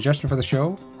you have a suggestion for the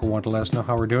show or want to let us know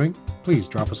how we're doing, please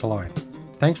drop us a line.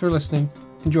 Thanks for listening.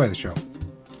 Enjoy the show.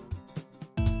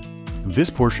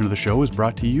 This portion of the show is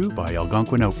brought to you by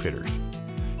Algonquin Outfitters.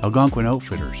 Algonquin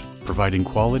Outfitters, providing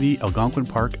quality Algonquin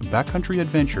Park backcountry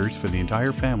adventures for the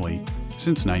entire family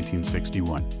since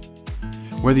 1961.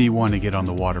 Whether you want to get on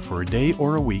the water for a day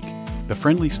or a week, the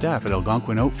friendly staff at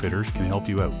Algonquin Outfitters can help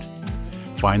you out.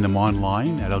 Find them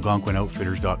online at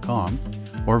algonquinoutfitters.com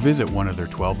or visit one of their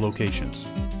 12 locations.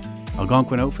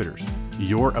 Algonquin Outfitters,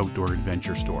 your outdoor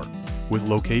adventure store, with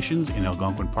locations in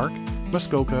Algonquin Park,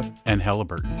 Muskoka, and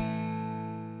Halliburton.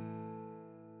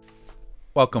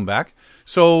 Welcome back.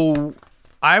 So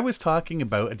I was talking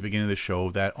about at the beginning of the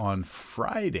show that on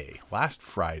last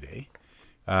Friday,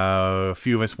 a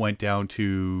few of us went down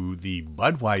to the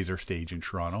Budweiser stage in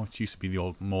Toronto, which used to be the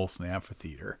old Molson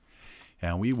Amphitheater,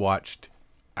 and we watched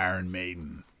Iron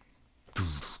Maiden.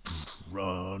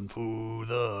 Run for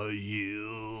the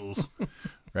hills.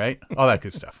 Right? All that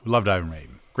good stuff. We loved Iron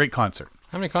Maiden. Great concert.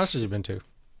 How many concerts have you been to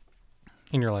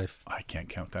in your life? I can't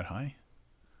count that high.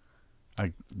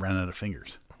 I ran out of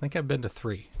fingers. I think I've been to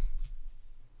 3.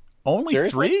 Only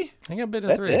Seriously? 3? I think I've been to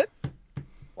That's 3. it?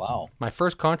 Wow. My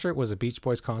first concert was a Beach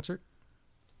Boys concert.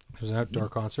 It was an outdoor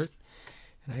concert.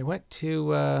 And I went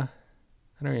to, I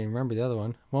don't even remember the other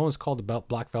one. One was called the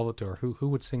Black Velvet Tour. Who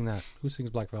would sing that? Who sings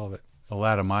Black Velvet? A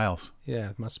lot of miles. Yeah,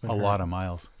 it must have A been her. lot of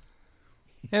miles.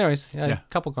 Anyways, Yeah. a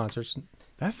couple concerts.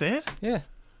 That's it? Yeah.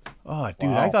 Oh, dude,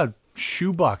 Wow. I got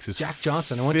shoe boxes. Jack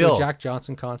Johnson. I went to a filled. Jack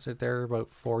Johnson concert there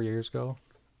about 4 years ago.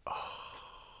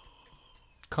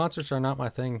 Concerts are not my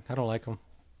thing. I don't like them.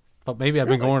 But maybe I've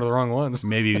been going to the wrong ones.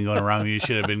 Maybe you've been going around. You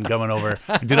should have been coming over.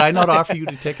 Did I not offer you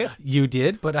the ticket? You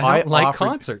did, but I I don't like offered-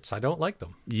 concerts. I don't like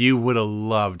them. You would have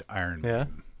loved Iron Yeah.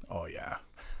 Maiden. Oh, yeah.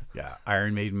 Yeah.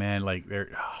 Iron Maiden, man. Like, they're...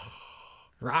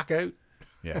 Rock out.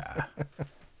 Yeah.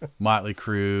 Motley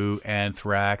Crue,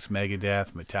 Anthrax,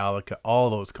 Megadeth, Metallica,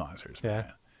 all those concerts, Yeah.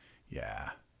 man. Yeah.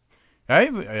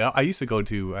 I used to go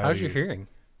to... How's your hearing?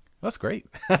 That's great.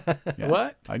 Yeah.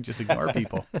 What? I just ignore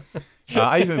people.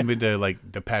 I even been to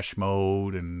like Depeche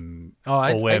Mode and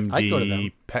I'd OMD, go to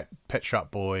them. Pet Shop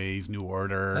Boys, New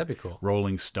Order. That'd be cool.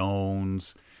 Rolling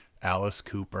Stones, Alice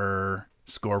Cooper,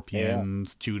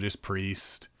 Scorpions, Judas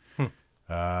Priest.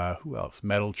 Who else?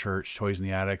 Metal Church, Toys in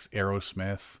the Attics,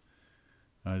 Aerosmith,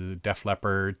 Def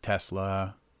Leppard,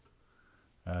 Tesla.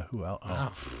 Who else?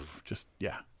 Wow. Just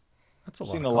yeah. That's a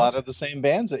lot. Seen of a lot concerts. of the same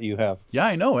bands that you have. Yeah,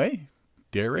 I know, eh?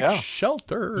 Derek Yeah.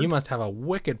 Shelter. You must have a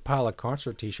wicked pile of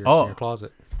concert T-shirts Oh. in your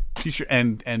closet. T-shirt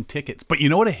and tickets. But you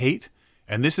know what I hate?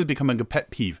 And this is becoming a pet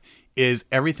peeve, is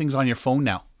everything's on your phone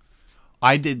now.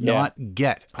 I did Yeah. not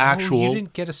get actual you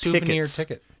didn't get a souvenir tickets.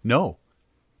 ticket. No.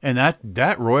 And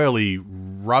that royally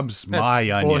rubs my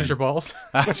Boils onion. your balls.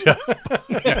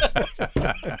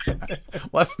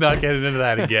 Let's not get into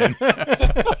that again.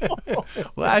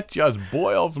 That just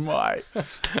boils my.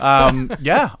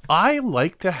 Yeah, I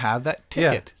like to have that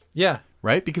ticket, Yeah.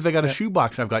 right? Because I got a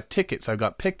shoebox, I've got tickets, I've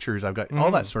got pictures, I've got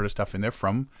all that sort of stuff in there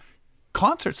from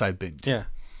concerts I've been to. Yeah.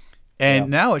 And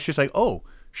now it's just like, oh,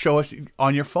 show us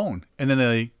on your phone, and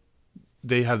then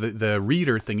they have the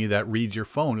reader thingy that reads your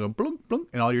phone, go blunk, blunk,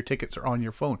 and all your tickets are on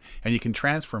your phone, and you can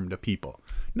transfer them to people.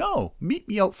 No, meet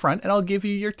me out front, and I'll give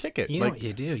you your ticket. You know what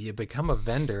you do? You become a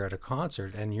vendor at a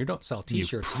concert, and you don't sell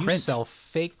T-shirts. You print. sell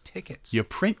fake tickets. You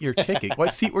print your ticket.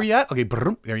 What seat were you at? Okay,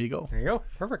 brum, there you go. There you go.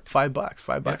 Perfect. $5,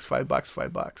 $5, $5,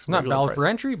 $5. Not Regular valid for price.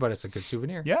 entry, but it's a good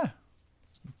souvenir. Yeah.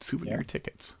 Souvenir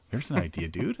tickets. There's an idea,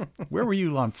 dude. Where were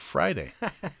you on Friday?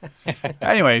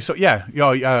 Anyway, so yeah,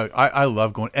 I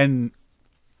love going. And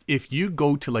if you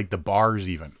go to like the bars,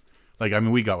 even like, I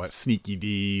mean, we got what Sneaky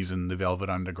D's and the Velvet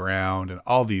Underground and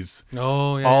all these,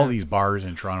 Oh, yeah. all these bars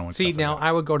in Toronto. And See, stuff now like that.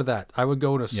 I would go to that. I would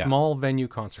go to a small venue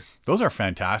concert. Those are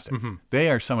fantastic.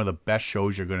 They are some of the best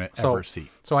shows you're going to ever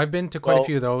see. So I've been to quite a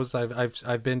few of those.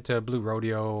 I've been to Blue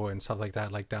Rodeo and stuff like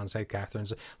that, like down St.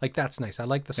 Catharines. Like, that's nice. I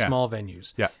like the Yeah. small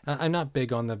venues. Yeah. I'm not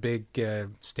big on the big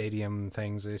stadium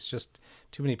things. It's just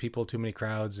too many people, too many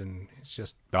crowds, and it's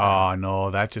just Oh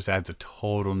no, that just adds a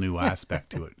total new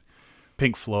aspect to it.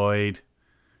 Pink Floyd,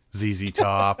 ZZ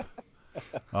Top.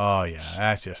 Oh yeah,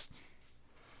 that's just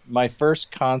My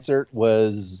first concert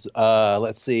was,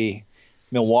 let's see,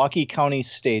 Milwaukee County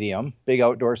Stadium, big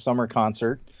outdoor summer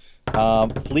concert.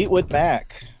 Fleetwood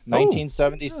Mac,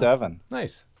 1977.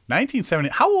 nice. 1970.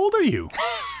 How old are you?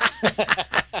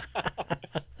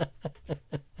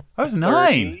 I was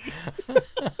 9. 30.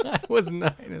 I was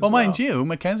 9 as Well, mind you,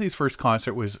 Mackenzie's first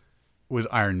concert was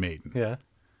Iron Maiden, Yeah.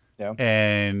 Yeah.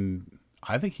 and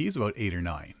I think he's about 8 or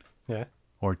 9 Yeah.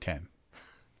 or 10.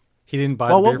 He didn't buy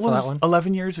Well, the beer what for that was one?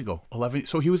 11 years ago? 11.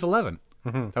 So he was 11.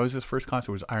 That was his first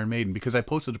concert. Was Iron Maiden, because I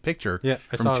posted a picture Yeah,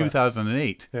 I saw from that.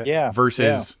 2008 Yeah.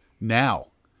 versus now,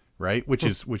 right? Which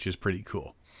is pretty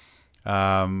cool.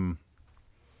 But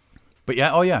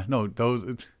yeah, oh yeah, no, those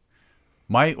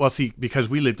see, because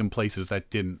we lived in places that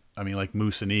didn't, I mean, like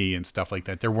Moosonee and stuff like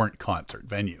that, there weren't concert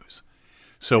venues.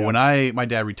 So when my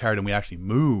dad retired and we actually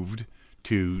moved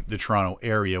to the Toronto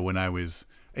area when I was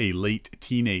a late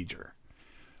teenager,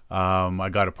 I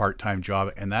got a part-time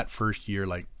job, and that first year,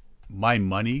 like, my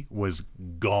money was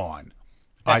gone.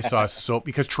 I saw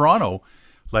because Toronto,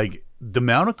 like, the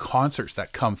amount of concerts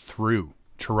that come through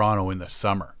Toronto in the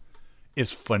summer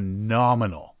is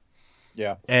phenomenal.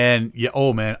 Yeah. And yeah,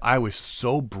 oh man, I was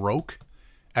so broke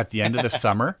at the end of the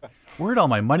summer. Where'd all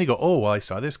my money go? Oh, well, I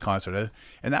saw this concert.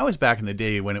 And that was back in the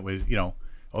day when it was,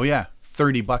 oh yeah,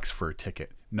 $30 for a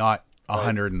ticket, not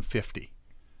 $150.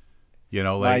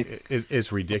 Like Nice.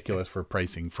 it's ridiculous for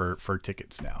pricing for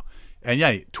tickets now. And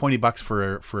yeah,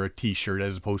 $20 for a t-shirt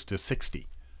as opposed to 60,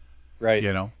 Right.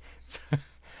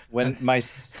 When my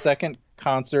second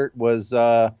concert was,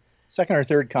 second or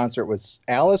third concert was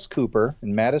Alice Cooper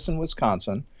in Madison,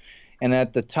 Wisconsin. And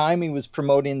at the time he was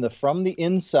promoting the From the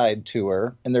Inside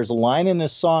tour. And there's a line in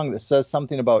his song that says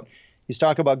something about, he's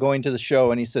talking about going to the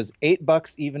show, and he says,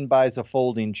 $8 even buys a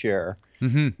folding chair.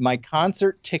 Mm-hmm. My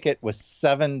concert ticket was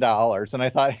 $7. And I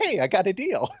thought, hey, I got a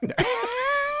deal.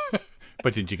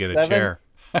 But did you get a chair?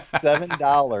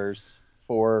 $7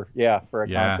 for a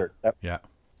concert. That- Yeah.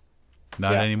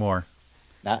 Not Yeah. anymore.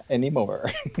 Not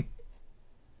anymore.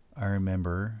 I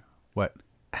remember what?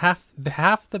 Half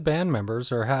the band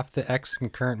members or half the ex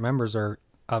and current members are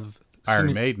of Iron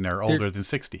senior- Maiden are older than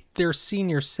 60. They're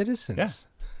senior citizens.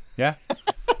 Yeah.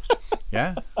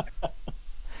 Yeah.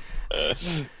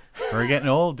 We're getting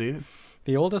old, dude.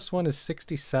 The oldest one is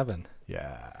 67.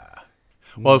 Yeah.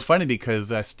 Well, it's funny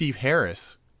because Steve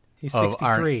Harris He's of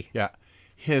 63.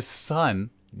 his son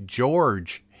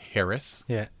George Harris,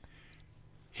 Yeah.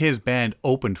 his band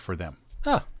opened for them.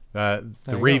 Oh, The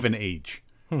you Raven Age.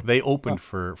 They opened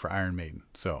for Iron Maiden.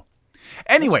 So,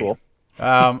 anyway, cool.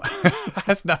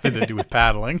 has nothing to do with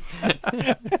paddling.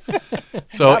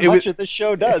 So Not it much was, of this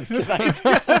show does tonight.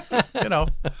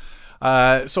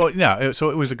 So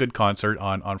it was a good concert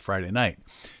on Friday night.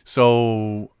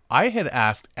 So I had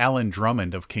asked Alan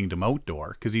Drummond of Kingdom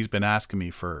Outdoor, because he's been asking me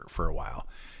for a while.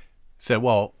 Said,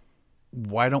 well,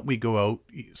 why don't we go out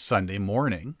Sunday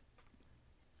morning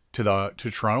to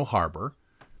Toronto Harbor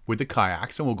with the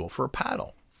kayaks, and we'll go for a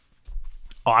paddle.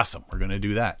 Awesome. We're going to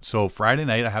do that. So Friday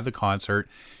night I have the concert.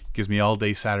 Gives me all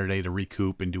day Saturday to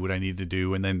recoup and do what I need to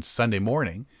do. And then Sunday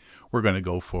morning we're going to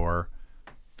go for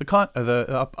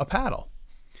a paddle.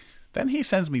 Then he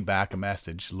sends me back a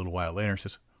message a little while later and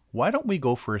says, why don't we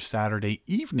go for a Saturday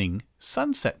evening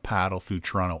sunset paddle through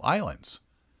Toronto Islands?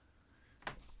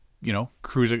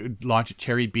 Launch at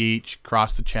Cherry Beach,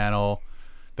 cross the channel,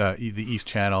 the East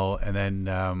Channel, and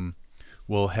then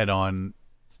we'll head on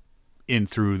in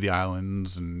through the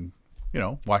islands and,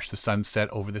 watch the sunset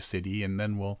over the city, and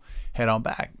then we'll head on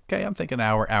back. Okay, I'm thinking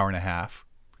hour and a half.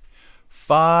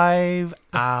 5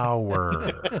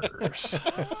 hours.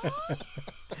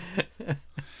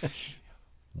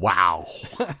 Wow.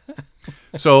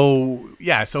 So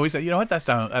we said, you know what, that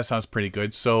sounds pretty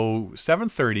good. So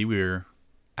 7:30 we were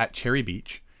at Cherry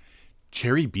Beach.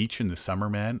 Cherry Beach in the summer,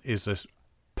 man, is just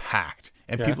packed,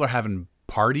 and people are having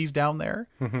parties down there,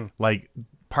 like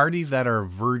parties that are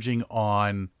verging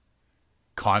on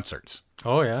concerts.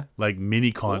 Oh yeah, like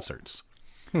mini concerts,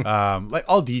 like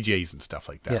all DJs and stuff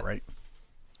like that, right?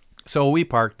 So we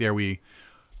parked there. We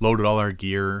loaded all our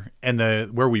gear, and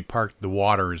where we parked, the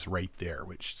water is right there,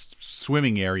 which is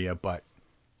swimming area. But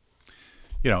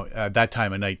at that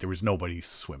time of night, there was nobody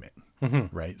swimming,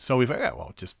 right? So we thought,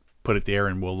 well, just put it there,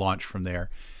 and we'll launch from there.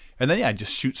 And then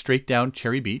just shoot straight down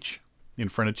Cherry Beach, in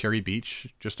front of Cherry Beach,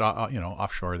 just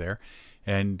offshore there,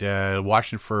 and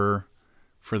watching for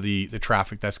the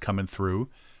traffic that's coming through.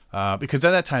 Because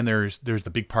at that time there's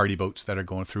the big party boats that are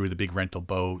going through, the big rental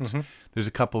boats. There's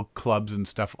a couple clubs and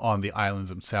stuff on the islands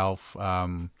themselves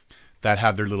that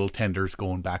have their little tenders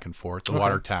going back and forth, the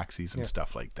water taxis and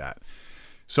stuff like that.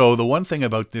 So the one thing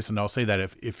about this, and I'll say that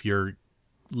if you're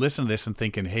listening to this and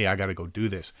thinking, hey, I got to go do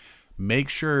this, make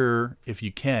sure, if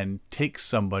you can, take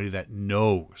somebody that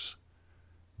knows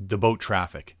the boat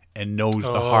traffic and knows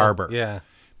the harbor. Yeah.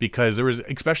 Because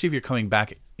especially if you're coming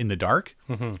back in the dark,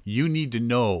 you need to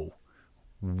know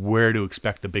where to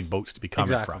expect the big boats to be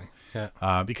coming from.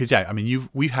 Yeah. Because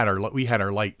we had our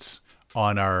lights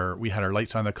on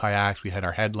the kayaks, we had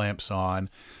our headlamps on,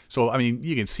 so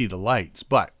you can see the lights,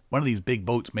 but one of these big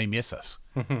boats may miss us.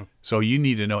 So you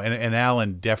need to know, and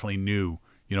Alan definitely knew,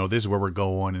 this is where we're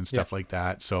going and stuff like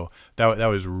that. So that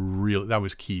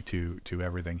was key to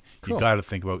everything. Cool. You got to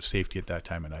think about safety at that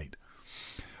time of night.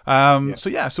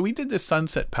 So we did this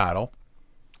sunset paddle,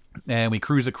 and we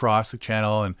cruised across the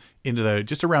channel and into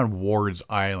just around Ward's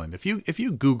Island. If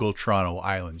you Google Toronto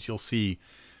Islands, you'll see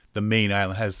the main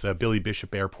island has Billy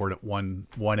Bishop Airport at one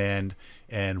end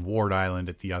and Ward Island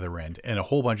at the other end, and a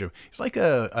whole bunch of, it's like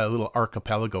a little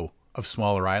archipelago of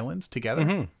smaller islands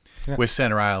together, with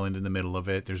Center Island in the middle of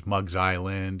it. There's Muggs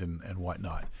Island and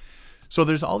whatnot. So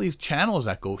there's all these channels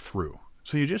that go through.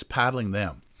 So you're just paddling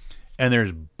them. And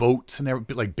there's boats and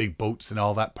like big boats and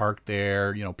all that parked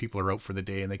there. People are out for the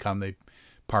day and they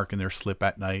park in their slip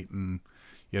at night and,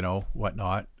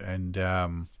 whatnot. And,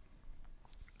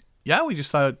 we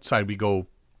just decided we go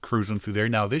cruising through there.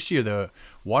 Now this year, the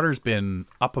water's been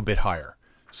up a bit higher.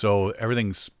 So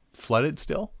everything's flooded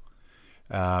still.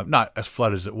 Not as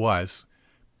flooded as it was.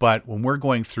 But when we're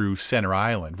going through Center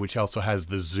Island, which also has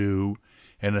the zoo,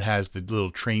 and it has the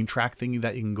little train track thingy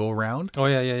that you can go around. Oh,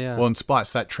 yeah. Well, in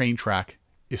spots, that train track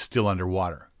is still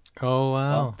underwater. Oh,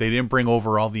 wow. They didn't bring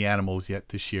over all the animals yet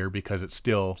this year because it's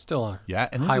still yeah,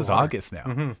 and this is water. August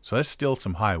now. So there's still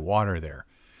some high water there.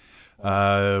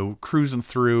 Cruising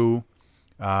through,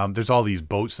 there's all these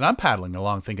boats, and I'm paddling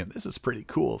along thinking, this is pretty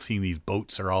cool, seeing these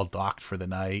boats are all docked for the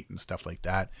night and stuff like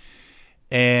that.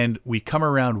 And we come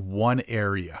around one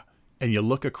area, and you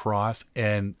look across,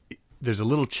 and there's a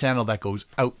little channel that goes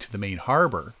out to the main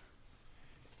harbor,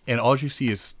 and all you see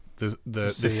is the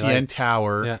CN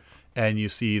Tower, and you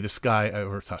see the Sky,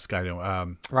 or it's not Sky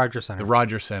Dome, Rogers Center. The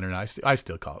Rogers Center, and I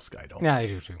still call it Sky Dome. Yeah, I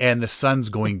do too. And the sun's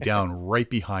going down right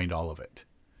behind all of it,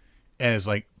 and it's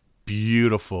like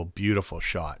beautiful, beautiful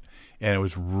shot, and it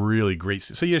was really great.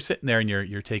 So you're sitting there and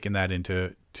you're taking that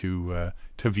into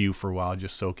view for a while,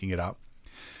 just soaking it up.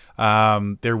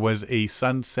 There was a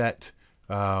sunset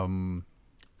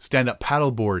stand-up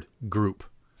paddleboard group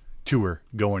tour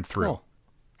going through. Cool.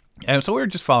 And so we were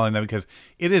just following them because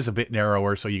it is a bit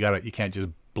narrower, so you can't just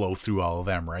blow through all of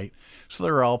them, right? So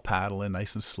they're all paddling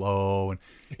nice and slow, and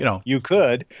you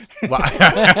could.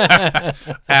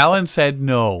 Alan said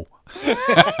no.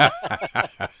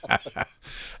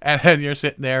 And then you're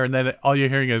sitting there, and then all you're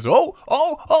hearing is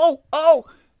oh,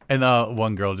 and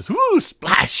one girl just whoo,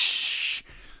 splash.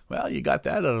 Well, you got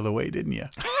that out of the way, didn't you?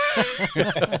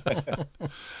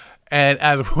 And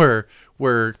as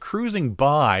we're cruising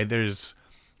by, there's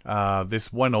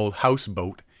this one old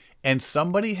houseboat, and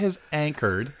somebody has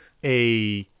anchored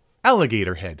a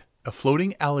alligator head, a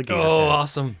floating alligator head. Oh,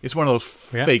 awesome. It's one of those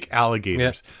fake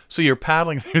alligators. Yeah. So you're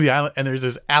paddling through the island, and there's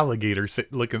this alligator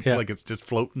looking like it's just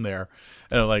floating there.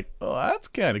 And I'm like, oh, that's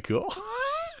kind of cool.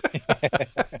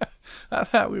 I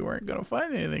thought we weren't going to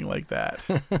find anything like that.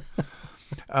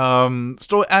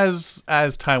 So as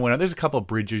time went on, there's a couple of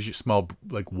bridges, small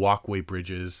like walkway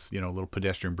bridges, little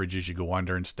pedestrian bridges you go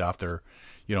under and stuff. They're,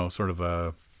 sort of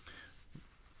a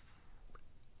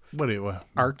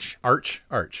arch.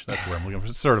 That's what I'm looking for.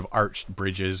 Sort of arched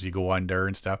bridges you go under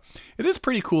and stuff. It is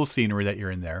pretty cool scenery that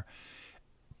you're in there.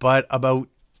 But about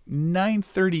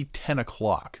 9:30, 10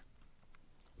 o'clock,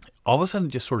 all of a sudden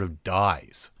it just sort of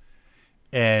dies.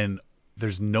 And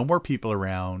there's no more people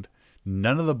around.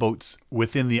 None of the boats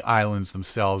within the islands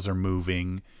themselves are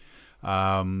moving.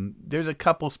 There's a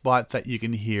couple spots that you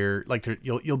can hear, like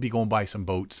you'll be going by some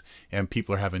boats and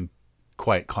people are having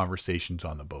quiet conversations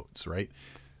on the boats, right?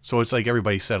 So it's like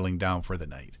everybody's settling down for the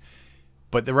night.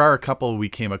 But there are a couple we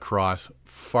came across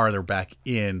farther back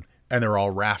in, and they're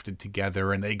all rafted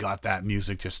together, and they got that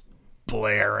music just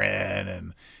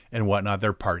blaring and whatnot.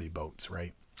 They're party boats,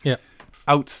 right? Yeah.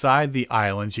 Outside the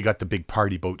islands, you got the big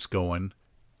party boats going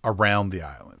around the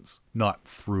islands, not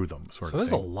through them, sort of So there's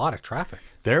thing. a lot of traffic.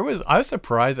 I was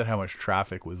surprised at how much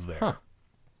traffic was there.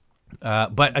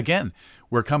 But again,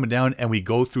 we're coming down and we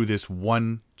go through this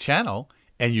one channel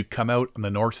and you come out on the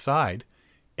north side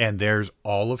and there's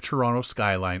all of Toronto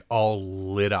skyline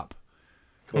all lit up.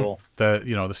 Cool. The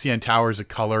CN Tower's a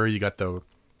color. You got it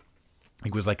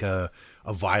was like a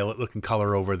violet looking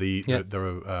color over the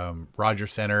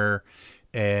Rogers Center.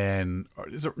 And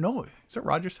is it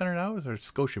Rogers Center now? Or is it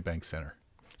Scotiabank Center?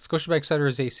 Scotiabank Center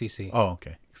is ACC. Oh,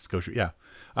 okay. Scotia, yeah.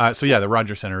 So the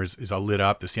Rogers Center is all lit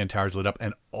up. The CN Tower's lit up,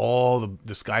 and all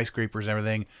the skyscrapers and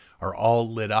everything are all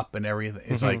lit up and everything.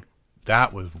 It's like,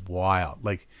 that was wild.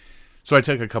 Like, so I did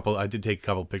take a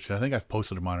couple pictures. I think I've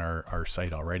posted them on our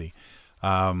site already.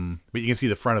 But you can see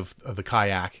the front of the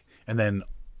kayak, and then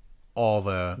all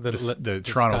the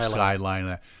Toronto skyline.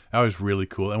 That was really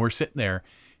cool. And we're sitting there,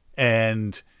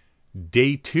 and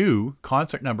day 2,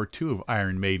 concert number 2 of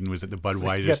Iron Maiden was at the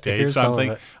Budweiser stage.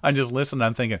 So I'm just listening.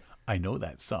 I'm thinking, I know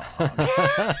that song.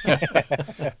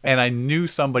 And I knew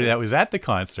somebody that was at the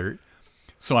concert.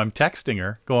 So I'm texting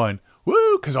her going,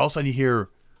 woo, because all of a sudden you hear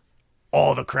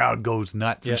all the crowd goes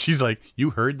nuts. Yeah. And she's like,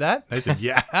 you heard that? And I said,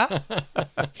 yeah.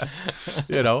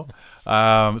 So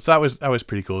that was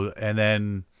pretty cool. And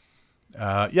then,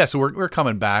 so we're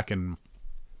coming back and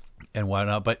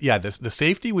whatnot. But yeah, the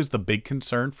safety was the big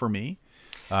concern for me,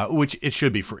 which it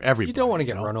should be for everybody. You don't want to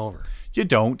get run over. You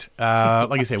don't.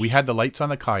 Like I say, we had the lights on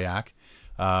the kayak.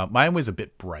 Mine was a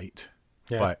bit bright,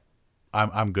 but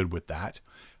I'm good with that.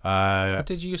 What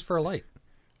did you use for a light?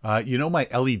 My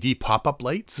LED pop-up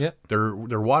lights? Yeah. They're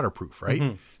waterproof, right?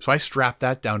 Mm-hmm. So I strapped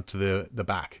that down to the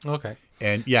back. Okay.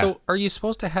 And yeah. So are you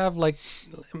supposed to have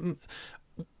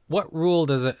what rule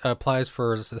does it applies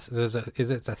for? Is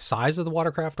it the size of the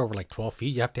watercraft over like 12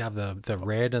 feet? You have to have the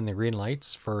red and the green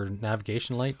lights for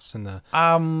navigation lights and the.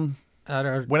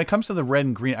 When it comes to the red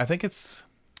and green, I think it's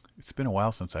been a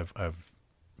while since I've.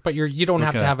 But you don't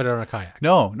have to have it on a kayak.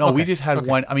 No, okay. We just had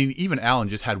one. I mean, even Alan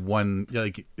just had one.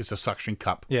 Like, it's a suction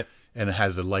cup. Yeah. And it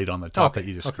has a light on the top that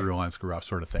you just screw on, screw off,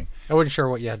 sort of thing. I wasn't sure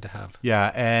what you had to have.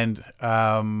 Yeah, and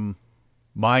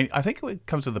mine. I think it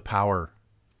comes to the power.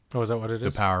 Oh, is that what it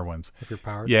is? The power ones. If you're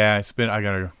powered. Yeah, I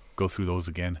gotta go through those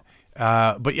again.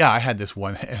 But yeah, I had this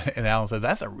one, and Alan says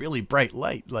that's a really bright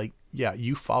light. Like, yeah,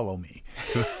 you follow me.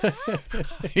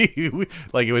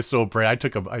 Like, it was so bright. I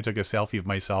took a selfie of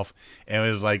myself, and it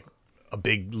was like a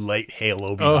big light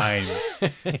halo behind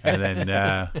me. And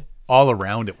then all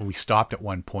around it, when we stopped at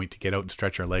one point to get out and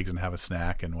stretch our legs and have a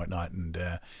snack and whatnot,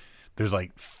 and there's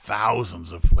like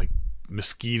thousands of like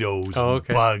mosquitoes and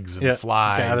bugs and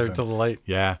flies gathered to the light.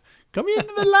 Yeah. Come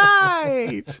into the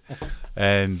light.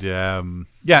 And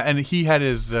and he had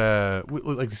his like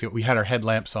we said, we had our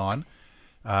headlamps on.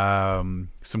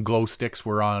 Some glow sticks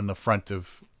were on the front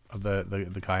of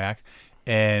the kayak,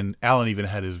 and Alan even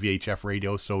had his VHF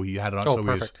radio, so he had it on. Oh, so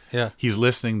perfect. He's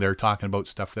listening. They're talking about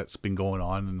stuff that's been going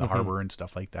on in the harbor and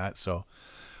stuff like that. So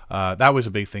that was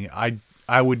a big thing.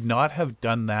 I would not have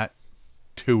done that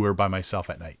tour by myself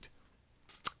at night.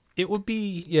 It would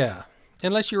be,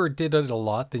 unless you did it a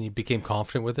lot, then you became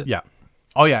confident with it. Yeah.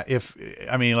 Oh yeah.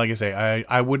 Like I say,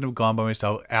 I wouldn't have gone by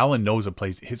myself. Alan knows a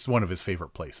place. It's one of his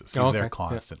favorite places. He's there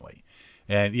constantly.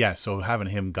 Yeah. And so having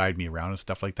him guide me around and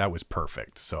stuff like that was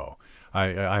perfect. So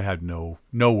I had no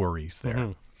worries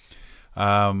there.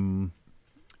 And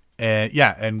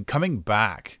coming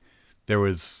back, there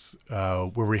was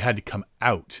where we had to come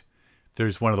out.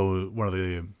 There's one of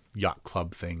the yacht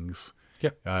club things.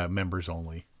 Yep. Members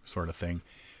only sort of thing.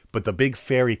 But the big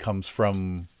ferry comes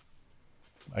from,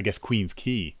 I guess, Queen's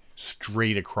Quay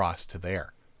straight across to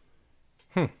there.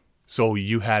 So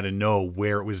you had to know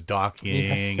where it was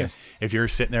docking. Yes. And if you're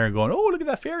sitting there and going, oh, look at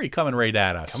that ferry coming right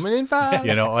at us. Coming in fast.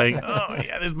 You know, like, oh,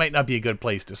 yeah, this might not be a good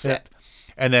place to sit.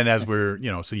 And then as we're,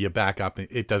 so you back up, and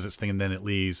it does its thing, and then it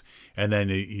leaves. And then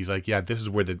he's like, yeah, this is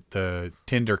where the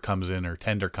tender comes in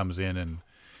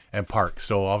and parks.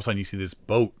 So all of a sudden you see this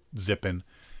boat zipping,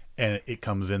 and it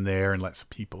comes in there and lets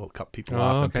cut people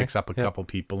off and picks up a couple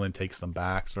people and takes them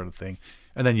back, sort of thing.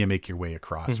 And then you make your way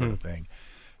across, sort of thing.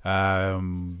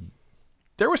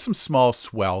 There were some small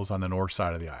swells on the north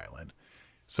side of the island.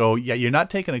 So, yeah, you're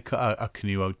not taking a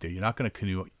canoe out there. You're not going to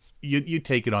canoe. You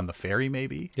take it on the ferry,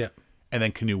 maybe. Yeah. And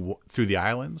then canoe through the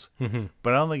islands. Mm-hmm.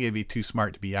 But I don't think it'd be too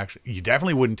smart to be you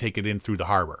definitely wouldn't take it in through the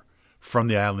harbor from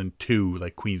the island to,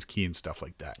 like, Queens Quay and stuff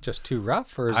like that. Just too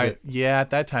rough, or is it? Yeah, at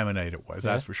that time of night it was,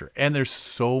 that's for sure. And there's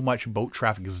so much boat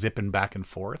traffic zipping back and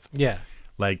forth. Yeah.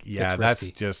 Like, yeah, that's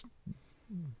just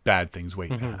bad things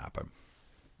waiting to happen.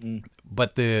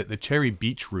 But the Cherry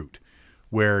Beach route,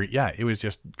 where, it was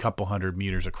just a couple 100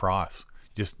 meters across,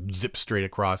 just zip straight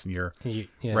across, and you're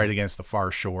right against the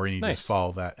far shore, and you just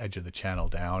follow that edge of the channel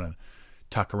down and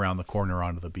tuck around the corner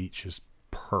onto the beach is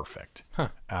perfect.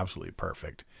 Absolutely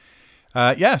perfect.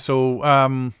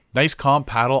 So nice calm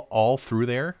paddle all through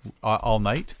there all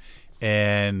night,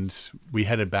 and we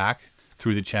headed back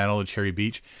through the channel to Cherry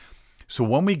Beach. So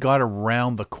when we got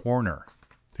around the corner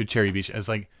to Cherry Beach, I was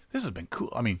like, this has been cool.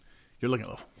 I mean, you're looking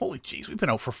at, holy jeez, we've been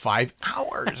out for 5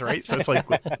 hours, right? So it's like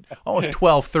almost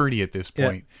 12:30 at this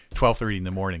point, 12:30 in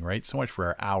the morning, right? So much for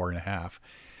our hour and a half.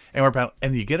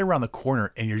 And you get around the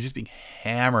corner and you're just being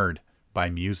hammered by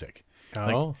music.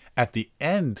 Like, at the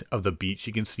end of the beach,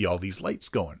 you can see all these lights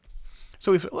going.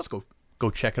 So let's go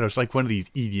check it out. It's like one of these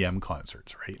EDM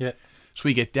concerts, right? Yeah. So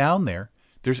we get down there.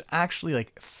 There's actually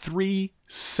like 3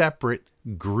 separate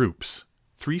groups,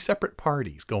 3 separate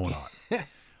parties going on.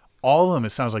 All of them, it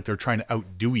sounds like they're trying to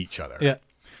outdo each other. Yeah.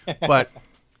 But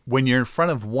when you're in front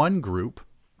of one group,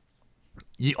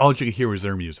 all you could hear was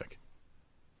their music.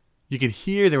 You could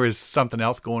hear there was something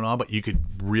else going on, but you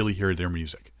could really hear their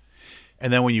music.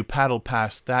 And then when you paddled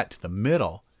past that to the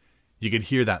middle, you could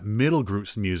hear that middle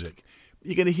group's music.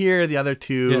 You could hear the other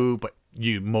two, but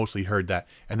you mostly heard that.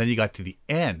 And then you got to the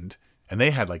end, and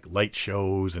they had like light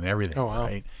shows and everything,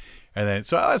 right? And then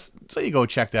so you go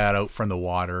check that out from the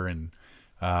water, and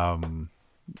then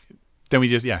we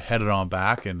just headed on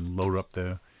back and loaded up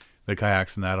the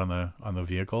kayaks and that on the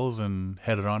vehicles and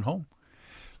headed on home.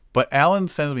 But Alan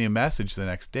sends me a message the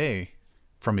next day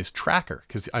from his tracker,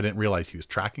 because I didn't realize he was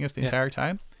tracking us the entire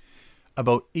time.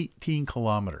 About 18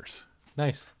 kilometers.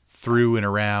 Nice. Through and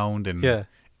around and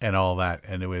all that,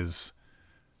 and that was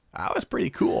pretty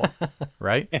cool,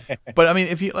 right? But I mean,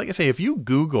 if you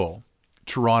Google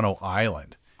Toronto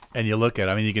Island and you look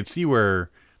at, you can see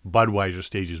where Budweiser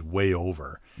stage is way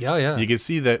over. Yeah. You can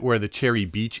see that where the Cherry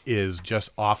Beach is just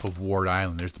off of Ward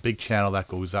Island. There's the big channel that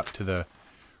goes up to the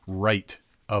right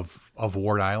of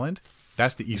Ward Island.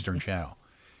 That's the Eastern Channel.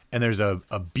 And there's a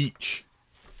beach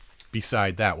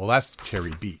beside that. Well, that's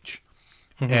Cherry Beach.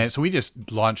 Mm-hmm. And so we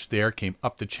just launched there, came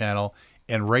up the channel,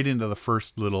 and right into the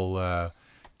first little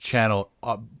channel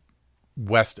up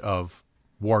west of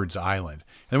Ward's Island.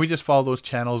 And we just follow those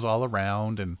channels all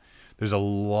around, and there's a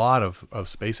lot of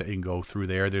space that you can go through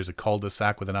there. There's a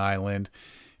cul-de-sac with an island,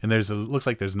 and looks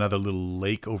like there's another little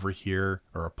lake over here,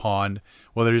 or a pond.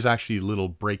 Well, there's actually little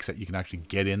breaks that you can actually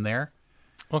get in there.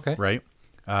 Okay. Right?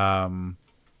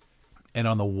 And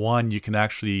on the one, you can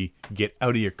actually get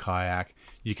out of your kayak.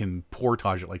 You can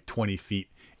portage it like 20 feet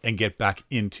and get back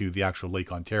into the actual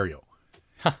Lake Ontario.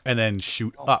 And then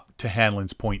shoot up to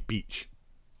Hanlon's Point Beach,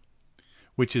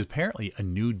 which is apparently a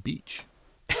nude beach.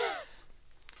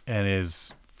 And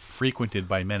is frequented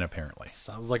by men, apparently.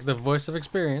 Sounds like the voice of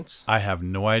experience. I have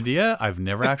no idea. I've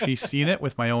never actually seen it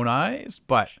with my own eyes,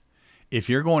 but if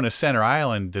you're going to Center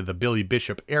Island to the Billy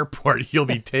Bishop Airport, you'll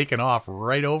be taken off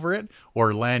right over it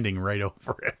or landing right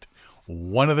over it.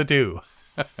 One of the two.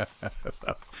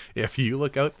 So if you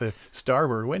look out the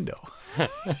starboard window. I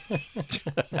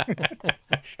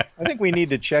think we need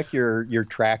to check your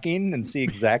tracking and see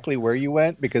exactly where you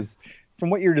went, because from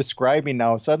what you're describing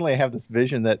now, suddenly I have this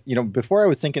vision that, before I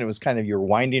was thinking it was kind of you're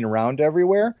winding around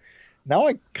everywhere. Now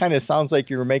it kind of sounds like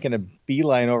you were making a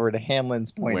beeline over to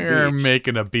Hanlon's Point We're Beach.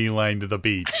 making a beeline to the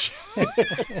beach.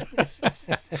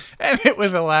 And it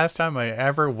was the last time I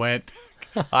ever went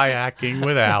kayaking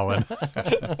with Alan.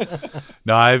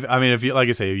 No, if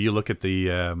you look at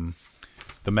the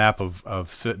map of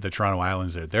the Toronto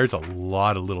Islands, there's a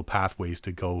lot of little pathways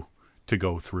to go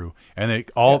through, and and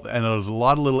there's a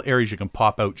lot of little areas you can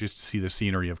pop out just to see the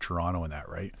scenery of Toronto and that,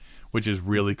 right? Which is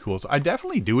really cool. So I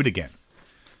definitely do it again.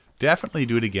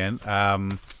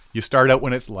 You start out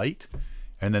when it's light,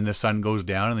 and then the sun goes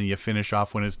down, and then you finish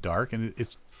off when it's dark, and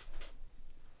it's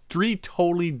 3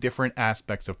 totally different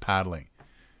aspects of paddling,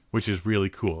 which is really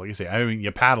cool. Like I say, I mean,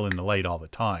 you paddle in the light all the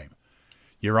time.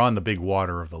 You're on the big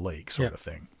water of the lake, sort of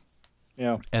thing.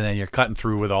 Yeah. And then you're cutting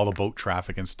through with all the boat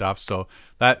traffic and stuff. So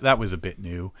that was a bit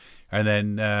new. And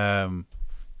then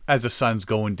as the sun's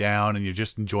going down and you're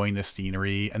just enjoying the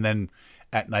scenery, and then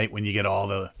at night when you get all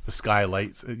the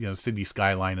skylights, Sydney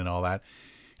skyline and all that.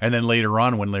 And then later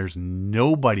on when there's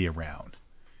nobody around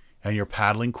and you're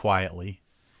paddling quietly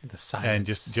The silence. and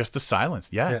just the silence.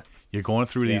 Yeah. You're going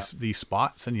through these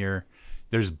spots, and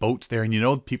there's boats there,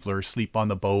 and people are asleep on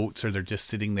the boats, or they're just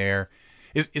sitting there.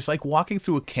 It's like walking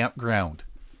through a campground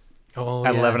at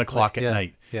 11 o'clock at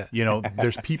night. Yeah.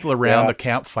 There's people around the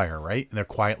campfire, right? And they're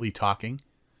quietly talking.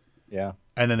 Yeah.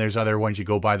 And then there's other ones you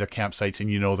go by their campsites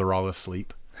and they're all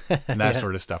asleep and that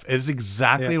sort of stuff. It's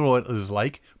exactly what it was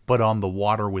like, but on the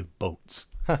water with boats.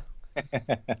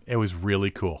 It was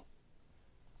really cool.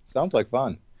 Sounds like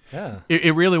fun. Yeah.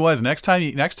 It really was. Next time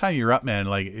you're up, man,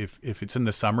 like if it's in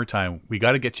the summertime, we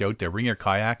got to get you out there. Bring your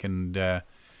kayak, and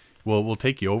we'll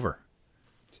take you over.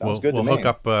 Sounds good to me. We'll hook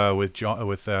up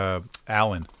with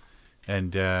Alan,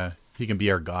 and he can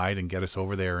be our guide and get us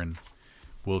over there, and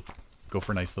we'll go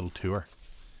for a nice little tour.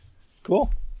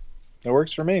 Cool. That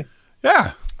works for me.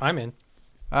 Yeah. I'm in.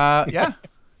 Yeah.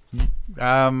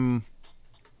 I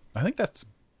think that's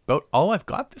about all I've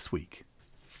got this week.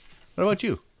 What about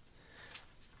you?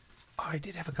 Oh, I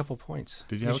did have a couple points.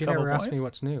 Did you have a You couple never asked points? me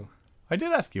what's new. I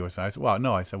did ask you. I said, well,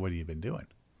 no, I said, what have you been doing?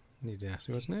 You need to ask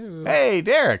me what's new. Hey,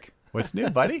 Derek, what's new,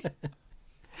 buddy?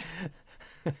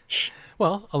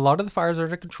 Well, a lot of the fires are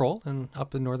under control and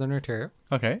up in northern Ontario.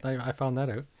 Okay. I found that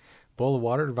out. Boil of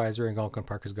water advisory in Algonquin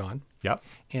Park is gone. Yep.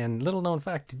 And little known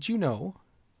fact, did you know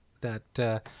that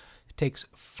it takes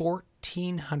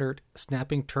 1,400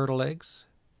 snapping turtle eggs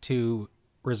to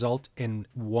result in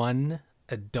one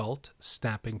adult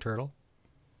snapping turtle?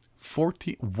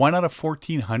 1 out of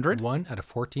 1,400? 1 out of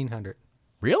 1,400.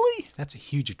 Really? That's a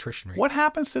huge attrition rate. What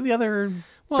happens to the other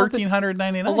Well,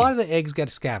 1,399? A lot of the eggs get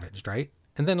scavenged, right?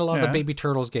 And then a lot of Yeah. the baby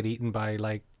turtles get eaten by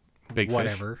like Big fish.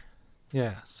 whatever.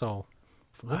 Yeah, so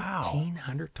Wow.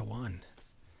 1,400 to 1.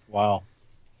 Wow.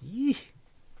 Yee.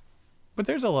 But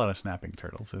there's a lot of snapping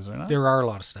turtles, is there not? There are a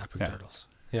lot of snapping Yeah. turtles.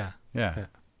 Yeah. Yeah. Yeah.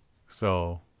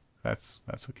 So that's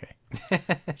okay.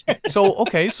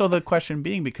 So the question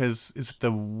being, because is it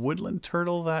the woodland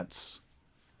turtle that's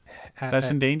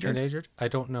endangered? Endangered? I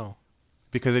don't know.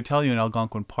 Because they tell you in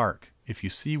Algonquin Park, if you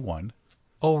see one,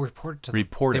 Oh, report it to them.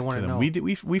 report They it wanna to them.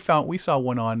 know. We saw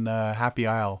one on Happy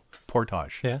Isle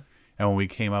Portage. Yeah. And when we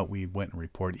came out, we went and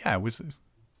reported. Yeah, it was.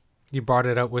 You brought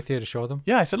it out with you to show them?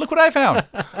 Yeah, I said, look what I found.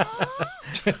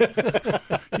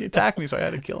 He attacked me, so I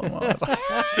had to kill him.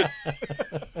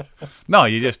 No,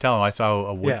 you just tell him I saw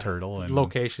a wood Yeah. turtle and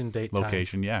Location, date, time.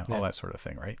 location, yeah, all Yeah. that sort of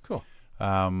thing, right? Cool.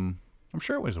 I'm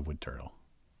sure it was a wood turtle.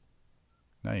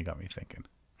 Now you got me thinking.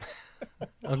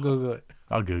 I'll Google it.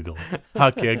 I'll Google it.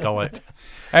 I'll Google it.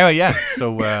 Anyway, yeah.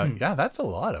 So yeah, that's a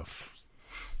lot of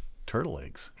turtle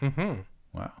eggs. Mm-hmm.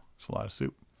 Wow, it's a lot of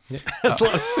soup. Yeah. That's a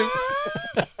lot of soup.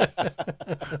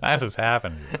 That's what's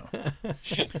happening.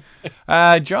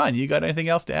 John, you got anything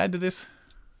else to add to this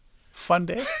fun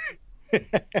day?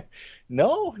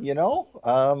 No,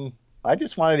 I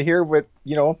just wanted to hear what,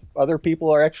 other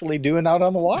people are actually doing out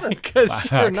on the water. Because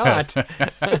you're not.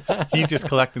 He's just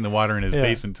collecting the water in his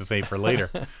basement to save for later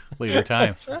time.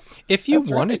 That's right. If you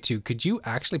That's wanted right. to, could you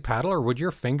actually paddle, or would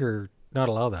your finger not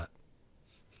allow that?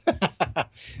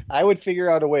 I would figure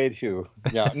out a way to.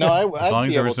 Yeah. No, As long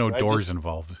as there was no doors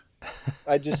involved.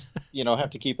 I just have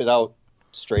to keep it out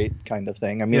straight kind of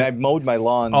thing. I mean, Yeah. I mowed my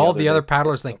lawn. All the other day.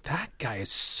 paddlers think, that guy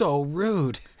is so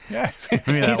rude. Yeah,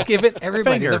 I mean, He's giving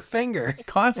everybody finger. their finger.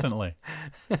 constantly.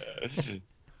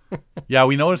 Yeah,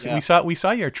 we noticed. Yeah. We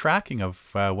saw your tracking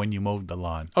of when you mowed the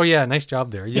lawn, Oh, yeah, nice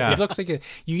job there. Yeah. It looks like you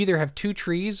either have 2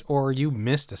 trees or you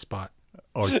missed a spot.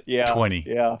 or Yeah. 20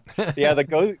 Yeah. Yeah. The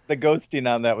ghosting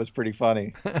on that was pretty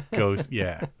funny. ghost.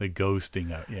 Yeah, the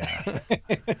ghosting out. Yeah,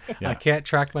 Yeah. I can't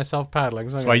track myself paddling.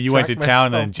 So that's why you went to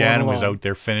town and Jan was out. out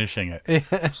there finishing it.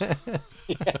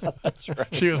 Yeah, that's right.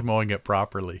 She was mowing it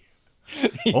properly.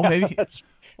 Oh, maybe. That's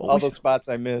Oh, all we those should- spots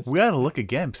I missed. We ought to look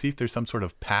again, see if there's some sort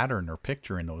of pattern or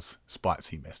picture in those spots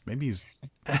he missed. Maybe he's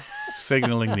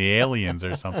signaling the aliens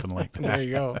or something like that. There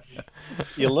you go.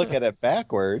 You look at it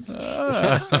backwards.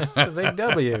 It's a big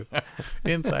W.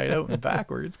 Inside out and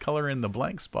backwards, color in the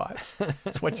blank spots.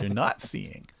 It's what you're not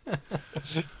seeing.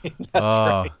 That's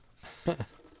Oh. right.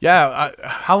 Yeah.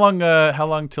 How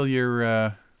long till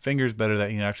your finger's better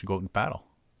that you can actually go out and paddle?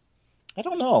 I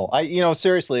don't know.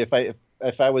 Seriously, if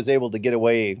if I was able to get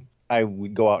away, I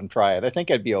would go out and try it. I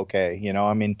think I'd be okay.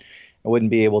 I mean, I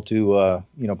wouldn't be able to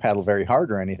paddle very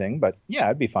hard or anything, but yeah,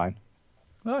 I'd be fine.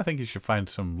 Well, I think you should find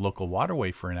some local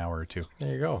waterway for an hour or two.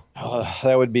 There you go. Oh,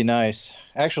 that would be nice.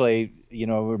 Actually, we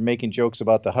were making jokes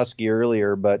about the husky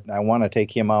earlier, but I want to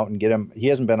take him out and get him. He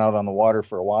hasn't been out on the water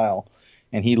for a while,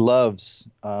 and he loves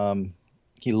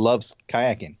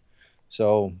kayaking.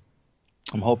 So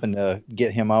I'm hoping to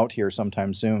get him out here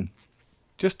sometime soon.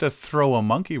 Just to throw a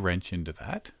monkey wrench into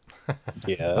that.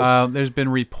 Yes. There's been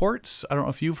reports, I don't know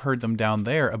if you've heard them down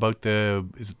there, about the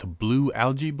blue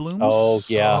algae blooms? Oh,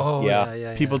 yeah. Oh,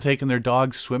 yeah. People taking their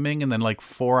dogs swimming, and then like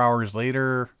 4 hours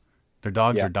later, their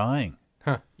dogs are dying.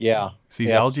 Yeah. It's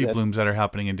these algae blooms that are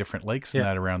happening in different lakes and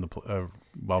that around the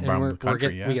around the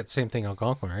country. We get the same thing in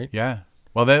Algonquin, right? Yeah.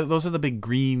 Well, those are the big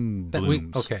green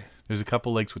blooms. Okay. There's a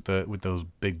couple lakes with those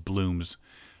big blooms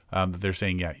that they're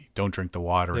saying, don't drink the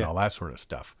water and all that sort of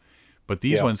stuff. But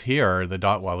these ones here, the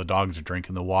dogs are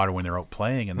drinking the water when they're out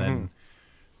playing, and then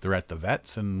they're at the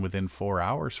vets, and within 4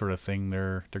 hours, sort of thing,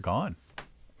 they're gone.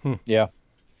 Yeah.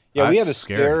 Yeah, we had a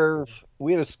scary.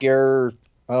 scare.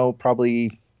 Oh,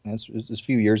 probably it was a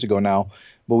few years ago now,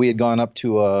 but we had gone up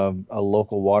to a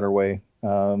local waterway.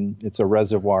 It's a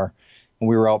reservoir, and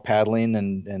we were out paddling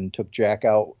and took Jack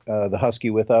out, the husky,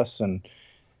 with us, and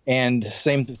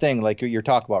same thing like you're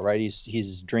talking about, right?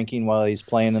 He's drinking while he's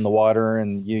playing in the water,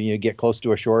 and you get close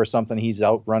to a shore or something, he's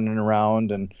out running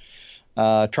around and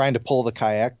trying to pull the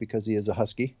kayak because he is a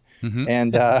husky. Mm-hmm.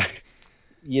 And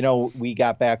we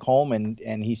got back home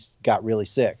and he got really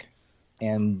sick,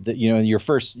 and your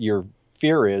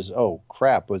fear is, oh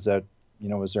crap, was there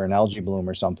an algae bloom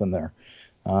or something there?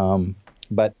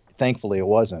 But thankfully it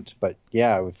wasn't. But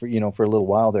yeah, for a little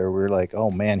while there, we were like, oh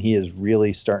man, he is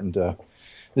really starting to.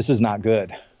 This is not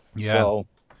good. Yeah. So,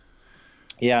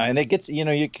 yeah, and it gets,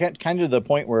 you get kind of to the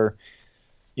point where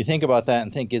you think about that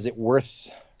and think, is it worth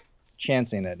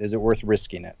chancing it? Is it worth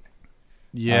risking it?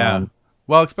 Yeah.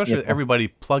 Well, especially with everybody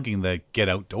plugging the get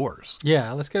outdoors.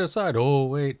 Yeah, let's get outside. Oh,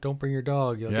 wait, don't bring your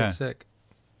dog. You'll get sick.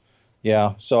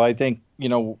 Yeah, so I think,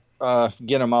 get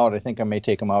him out. I think I may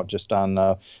take him out just on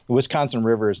the Wisconsin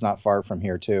River is not far from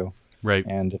here, too. Right.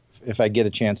 And if I get a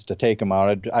chance to take him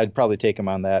out, I'd probably take him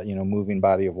on that, moving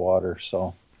body of water.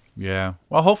 So. Yeah.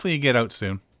 Well, hopefully you get out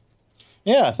soon.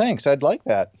 Yeah, thanks. I'd like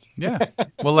that. Yeah.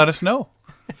 Well, let us know.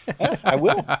 I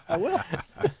will.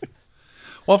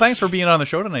 Well, thanks for being on the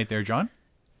show tonight there, John.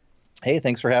 Hey,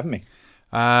 thanks for having me.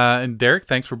 And Derek,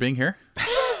 thanks for being here.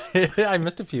 I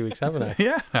missed a few weeks, haven't I?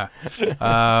 Yeah.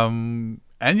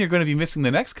 And you're going to be missing the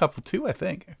next couple too, I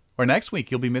think. Or next week.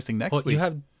 You'll be missing next week.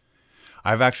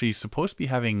 I've actually supposed to be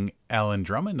having Alan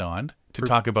Drummond on to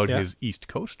talk about his East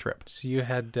Coast trip. So you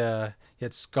had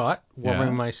Scott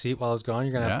warming my seat while I was gone.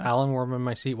 You're going to have Alan warming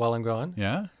my seat while I'm gone.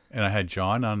 Yeah. And I had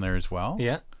John on there as well.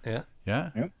 Yeah. Yep.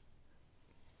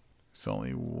 It's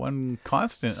only one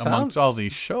constant amongst all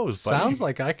these shows. Buddy. Sounds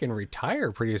like I can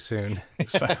retire pretty soon.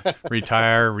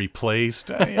 Retire, replaced.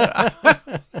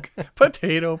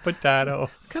 Potato. What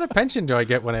kind of pension do I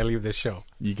get when I leave this show?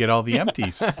 You get all the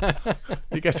empties.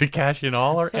 You get to cash in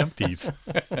all our empties.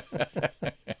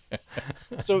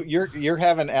 So you're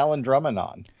having Alan Drummond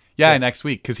on? Yeah, next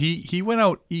week, because he went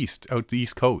out the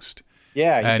East Coast.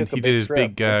 Yeah, he did his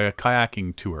big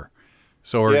kayaking tour.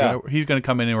 So he's going to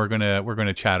come in and we're going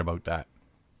to chat about that.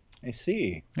 I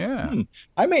see. Yeah.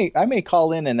 I may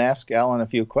call in and ask Alan a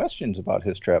few questions about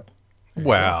his trip.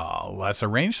 Well, let's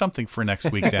arrange something for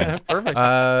next week then.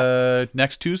 Perfect.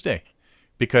 Next Tuesday,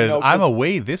 because I'm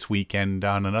away this weekend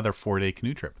on another 4-day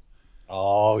canoe trip.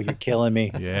 Oh, you're killing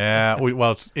me. Yeah.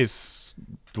 Well, it's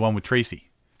the one with Tracy.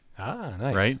 Ah,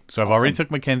 nice. Right. So I've already took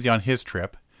Mackenzie on his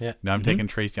trip. Yeah. Now I'm taking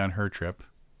Tracy on her trip.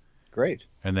 Great.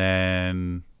 And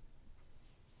then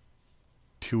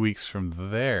 2 weeks from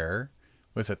there,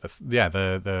 was it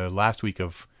the last week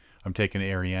of I'm taking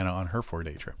Ariana on her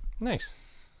 4-day trip. Nice.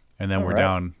 And then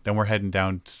we're heading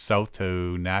down south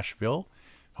to Nashville,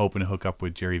 hoping to hook up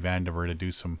with Jerry Vandiver to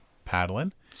do some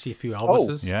paddling. See a few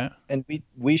Elvises. Yeah. And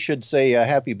we should say a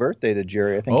happy birthday to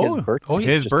Jerry. I think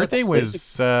his birthday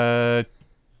was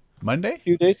Monday? A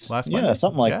few days. Last Monday? Yeah,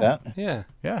 something like that. Yeah.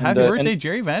 Yeah. Happy birthday,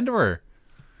 Jerry Vandiver.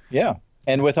 Yeah.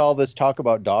 And with all this talk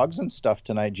about dogs and stuff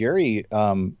tonight, Jerry,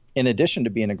 in addition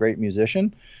to being a great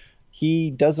musician,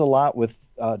 he does a lot with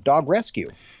dog rescue.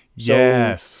 So,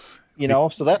 yes.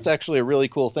 So that's actually a really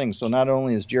cool thing. So not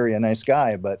only is Jerry a nice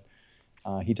guy, but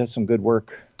he does some good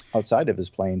work outside of his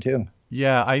playing too.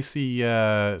 Yeah, I see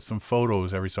some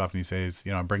photos every so often. He says,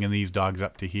 I'm bringing these dogs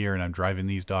up to here, and I'm driving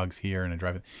these dogs here, and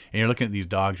and you're looking at these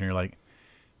dogs, and you're like,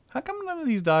 how come none of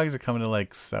these dogs are coming to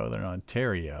like Southern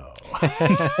Ontario?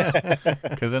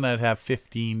 Because then I'd have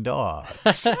 15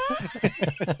 dogs.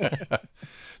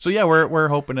 So yeah, we're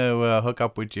hoping to hook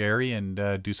up with Jerry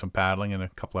and do some paddling and a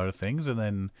couple other things, and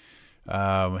then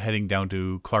heading down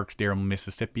to Clarksdale,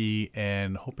 Mississippi,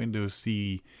 and hoping to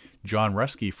see John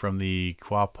Rusky from the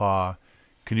Quapaw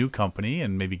Canoe Company,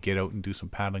 and maybe get out and do some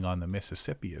paddling on the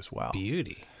Mississippi as well.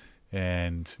 Beauty.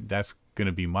 And that's going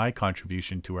to be my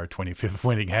contribution to our 25th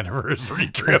wedding anniversary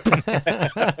trip.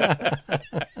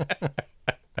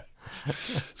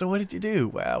 So what did you do?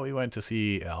 Well, we went to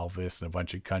see Elvis and a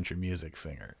bunch of country music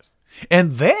singers.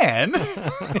 And then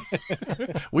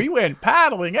we went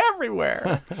paddling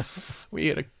everywhere. We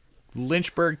had a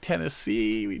Lynchburg,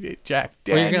 Tennessee. We did Jack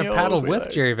Well, Daniels. you're going to paddle We with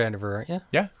had- Jerry Vanderveer, aren't you?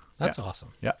 Yeah. That's yeah.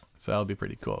 awesome. Yeah. So that'll be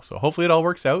pretty cool. So hopefully it all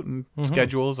works out, and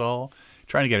schedules all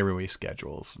trying to get everybody's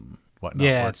schedules and whatnot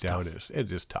Yeah, worked it's out. tough.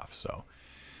 It is tough. So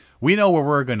we know where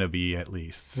we're going to be at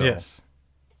least. So Yes.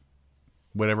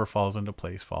 whatever falls into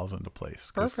place, falls into place.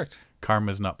 'Cause Perfect.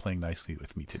 Karma's not playing nicely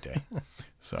with me today.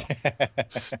 So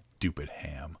stupid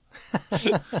ham.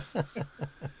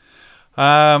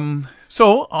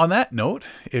 So on that note,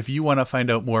 if you want to find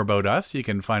out more about us, you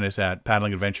can find us at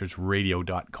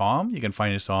paddlingadventuresradio.com. You can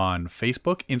find us on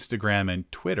Facebook, Instagram, and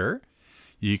Twitter.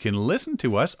 You can listen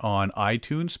to us on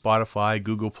iTunes, Spotify,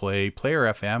 Google Play, Player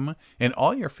FM, and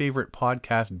all your favorite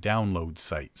podcast download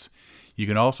sites. You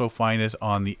can also find us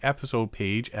on the episode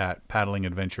page at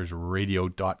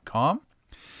paddlingadventuresradio.com.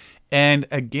 And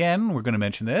again, we're going to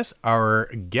mention this, our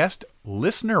guest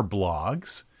listener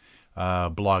blogs,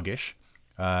 Blogish.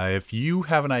 If you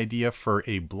have an idea for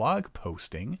a blog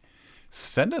posting,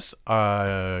 send us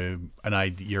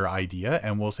your idea,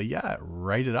 and we'll say, yeah,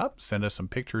 write it up. Send us some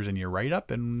pictures in your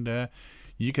write-up, and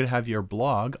you could have your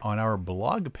blog on our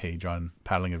blog page on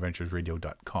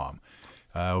paddlingadventuresradio.com.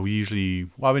 I've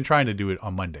been trying to do it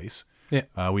on Mondays.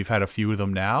 Yeah. We've had a few of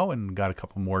them now, and got a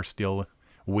couple more still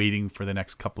waiting for the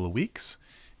next couple of weeks.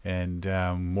 And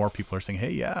more people are saying,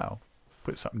 hey, yeah, I'll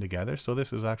put something together. So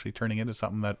this is actually turning into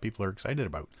something that people are excited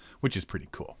about, which is pretty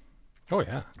cool. Oh,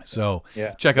 yeah. So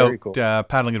Yeah, check very out cool.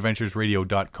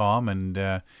 paddlingadventuresradio.com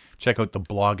and check out the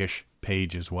Blogish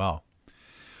page as well.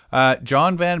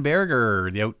 John Van Berger,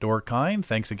 the outdoor kind,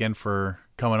 thanks again for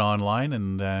coming online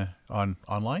and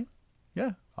online.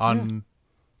 Yeah, on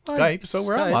Skype. So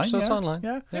we're Skype, online. so it's yeah. online.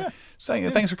 Yeah. Yeah. So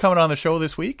thanks for coming on the show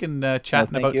this week and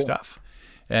chatting thank about you. stuff.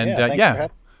 And Yeah, thanks for having-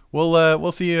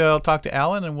 we'll see you. I'll talk to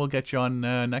Alan, and we'll get you on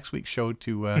next week's show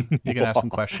to you can ask some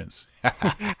questions.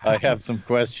 I have some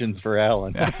questions for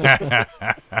Alan.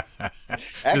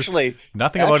 Actually,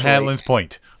 Nothing about Hanlon's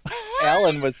Point.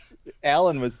 Alan was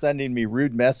sending me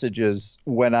rude messages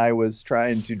when I was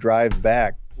trying to drive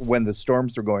back when the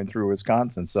storms were going through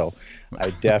Wisconsin. So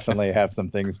I definitely have some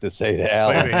things to say to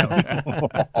Alan.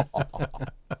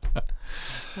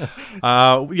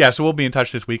 So we'll be in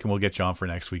touch this week, and we'll get you on for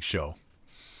next week's show.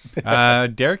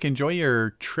 Derek, enjoy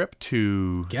your trip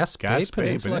to Gaspé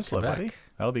Peninsula, buddy. Quebec.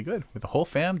 That'll be good with the whole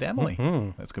fam, Emily.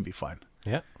 That's gonna be fun.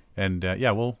 Yeah. And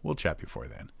we'll chat before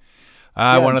then. Yeah,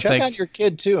 I want to check thank on your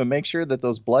kid too, and make sure that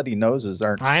those bloody noses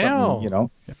aren't. I know. something,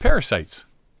 parasites.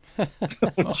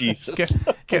 Jesus.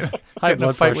 Get High in a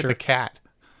blood fight pressure. with the cat.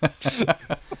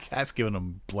 Cat's giving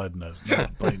them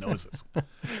bloody noses. So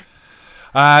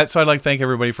I'd like to thank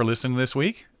everybody for listening this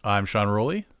week. I'm Sean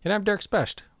Rowley. And I'm Derek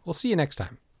Specht. We'll see you next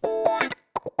time.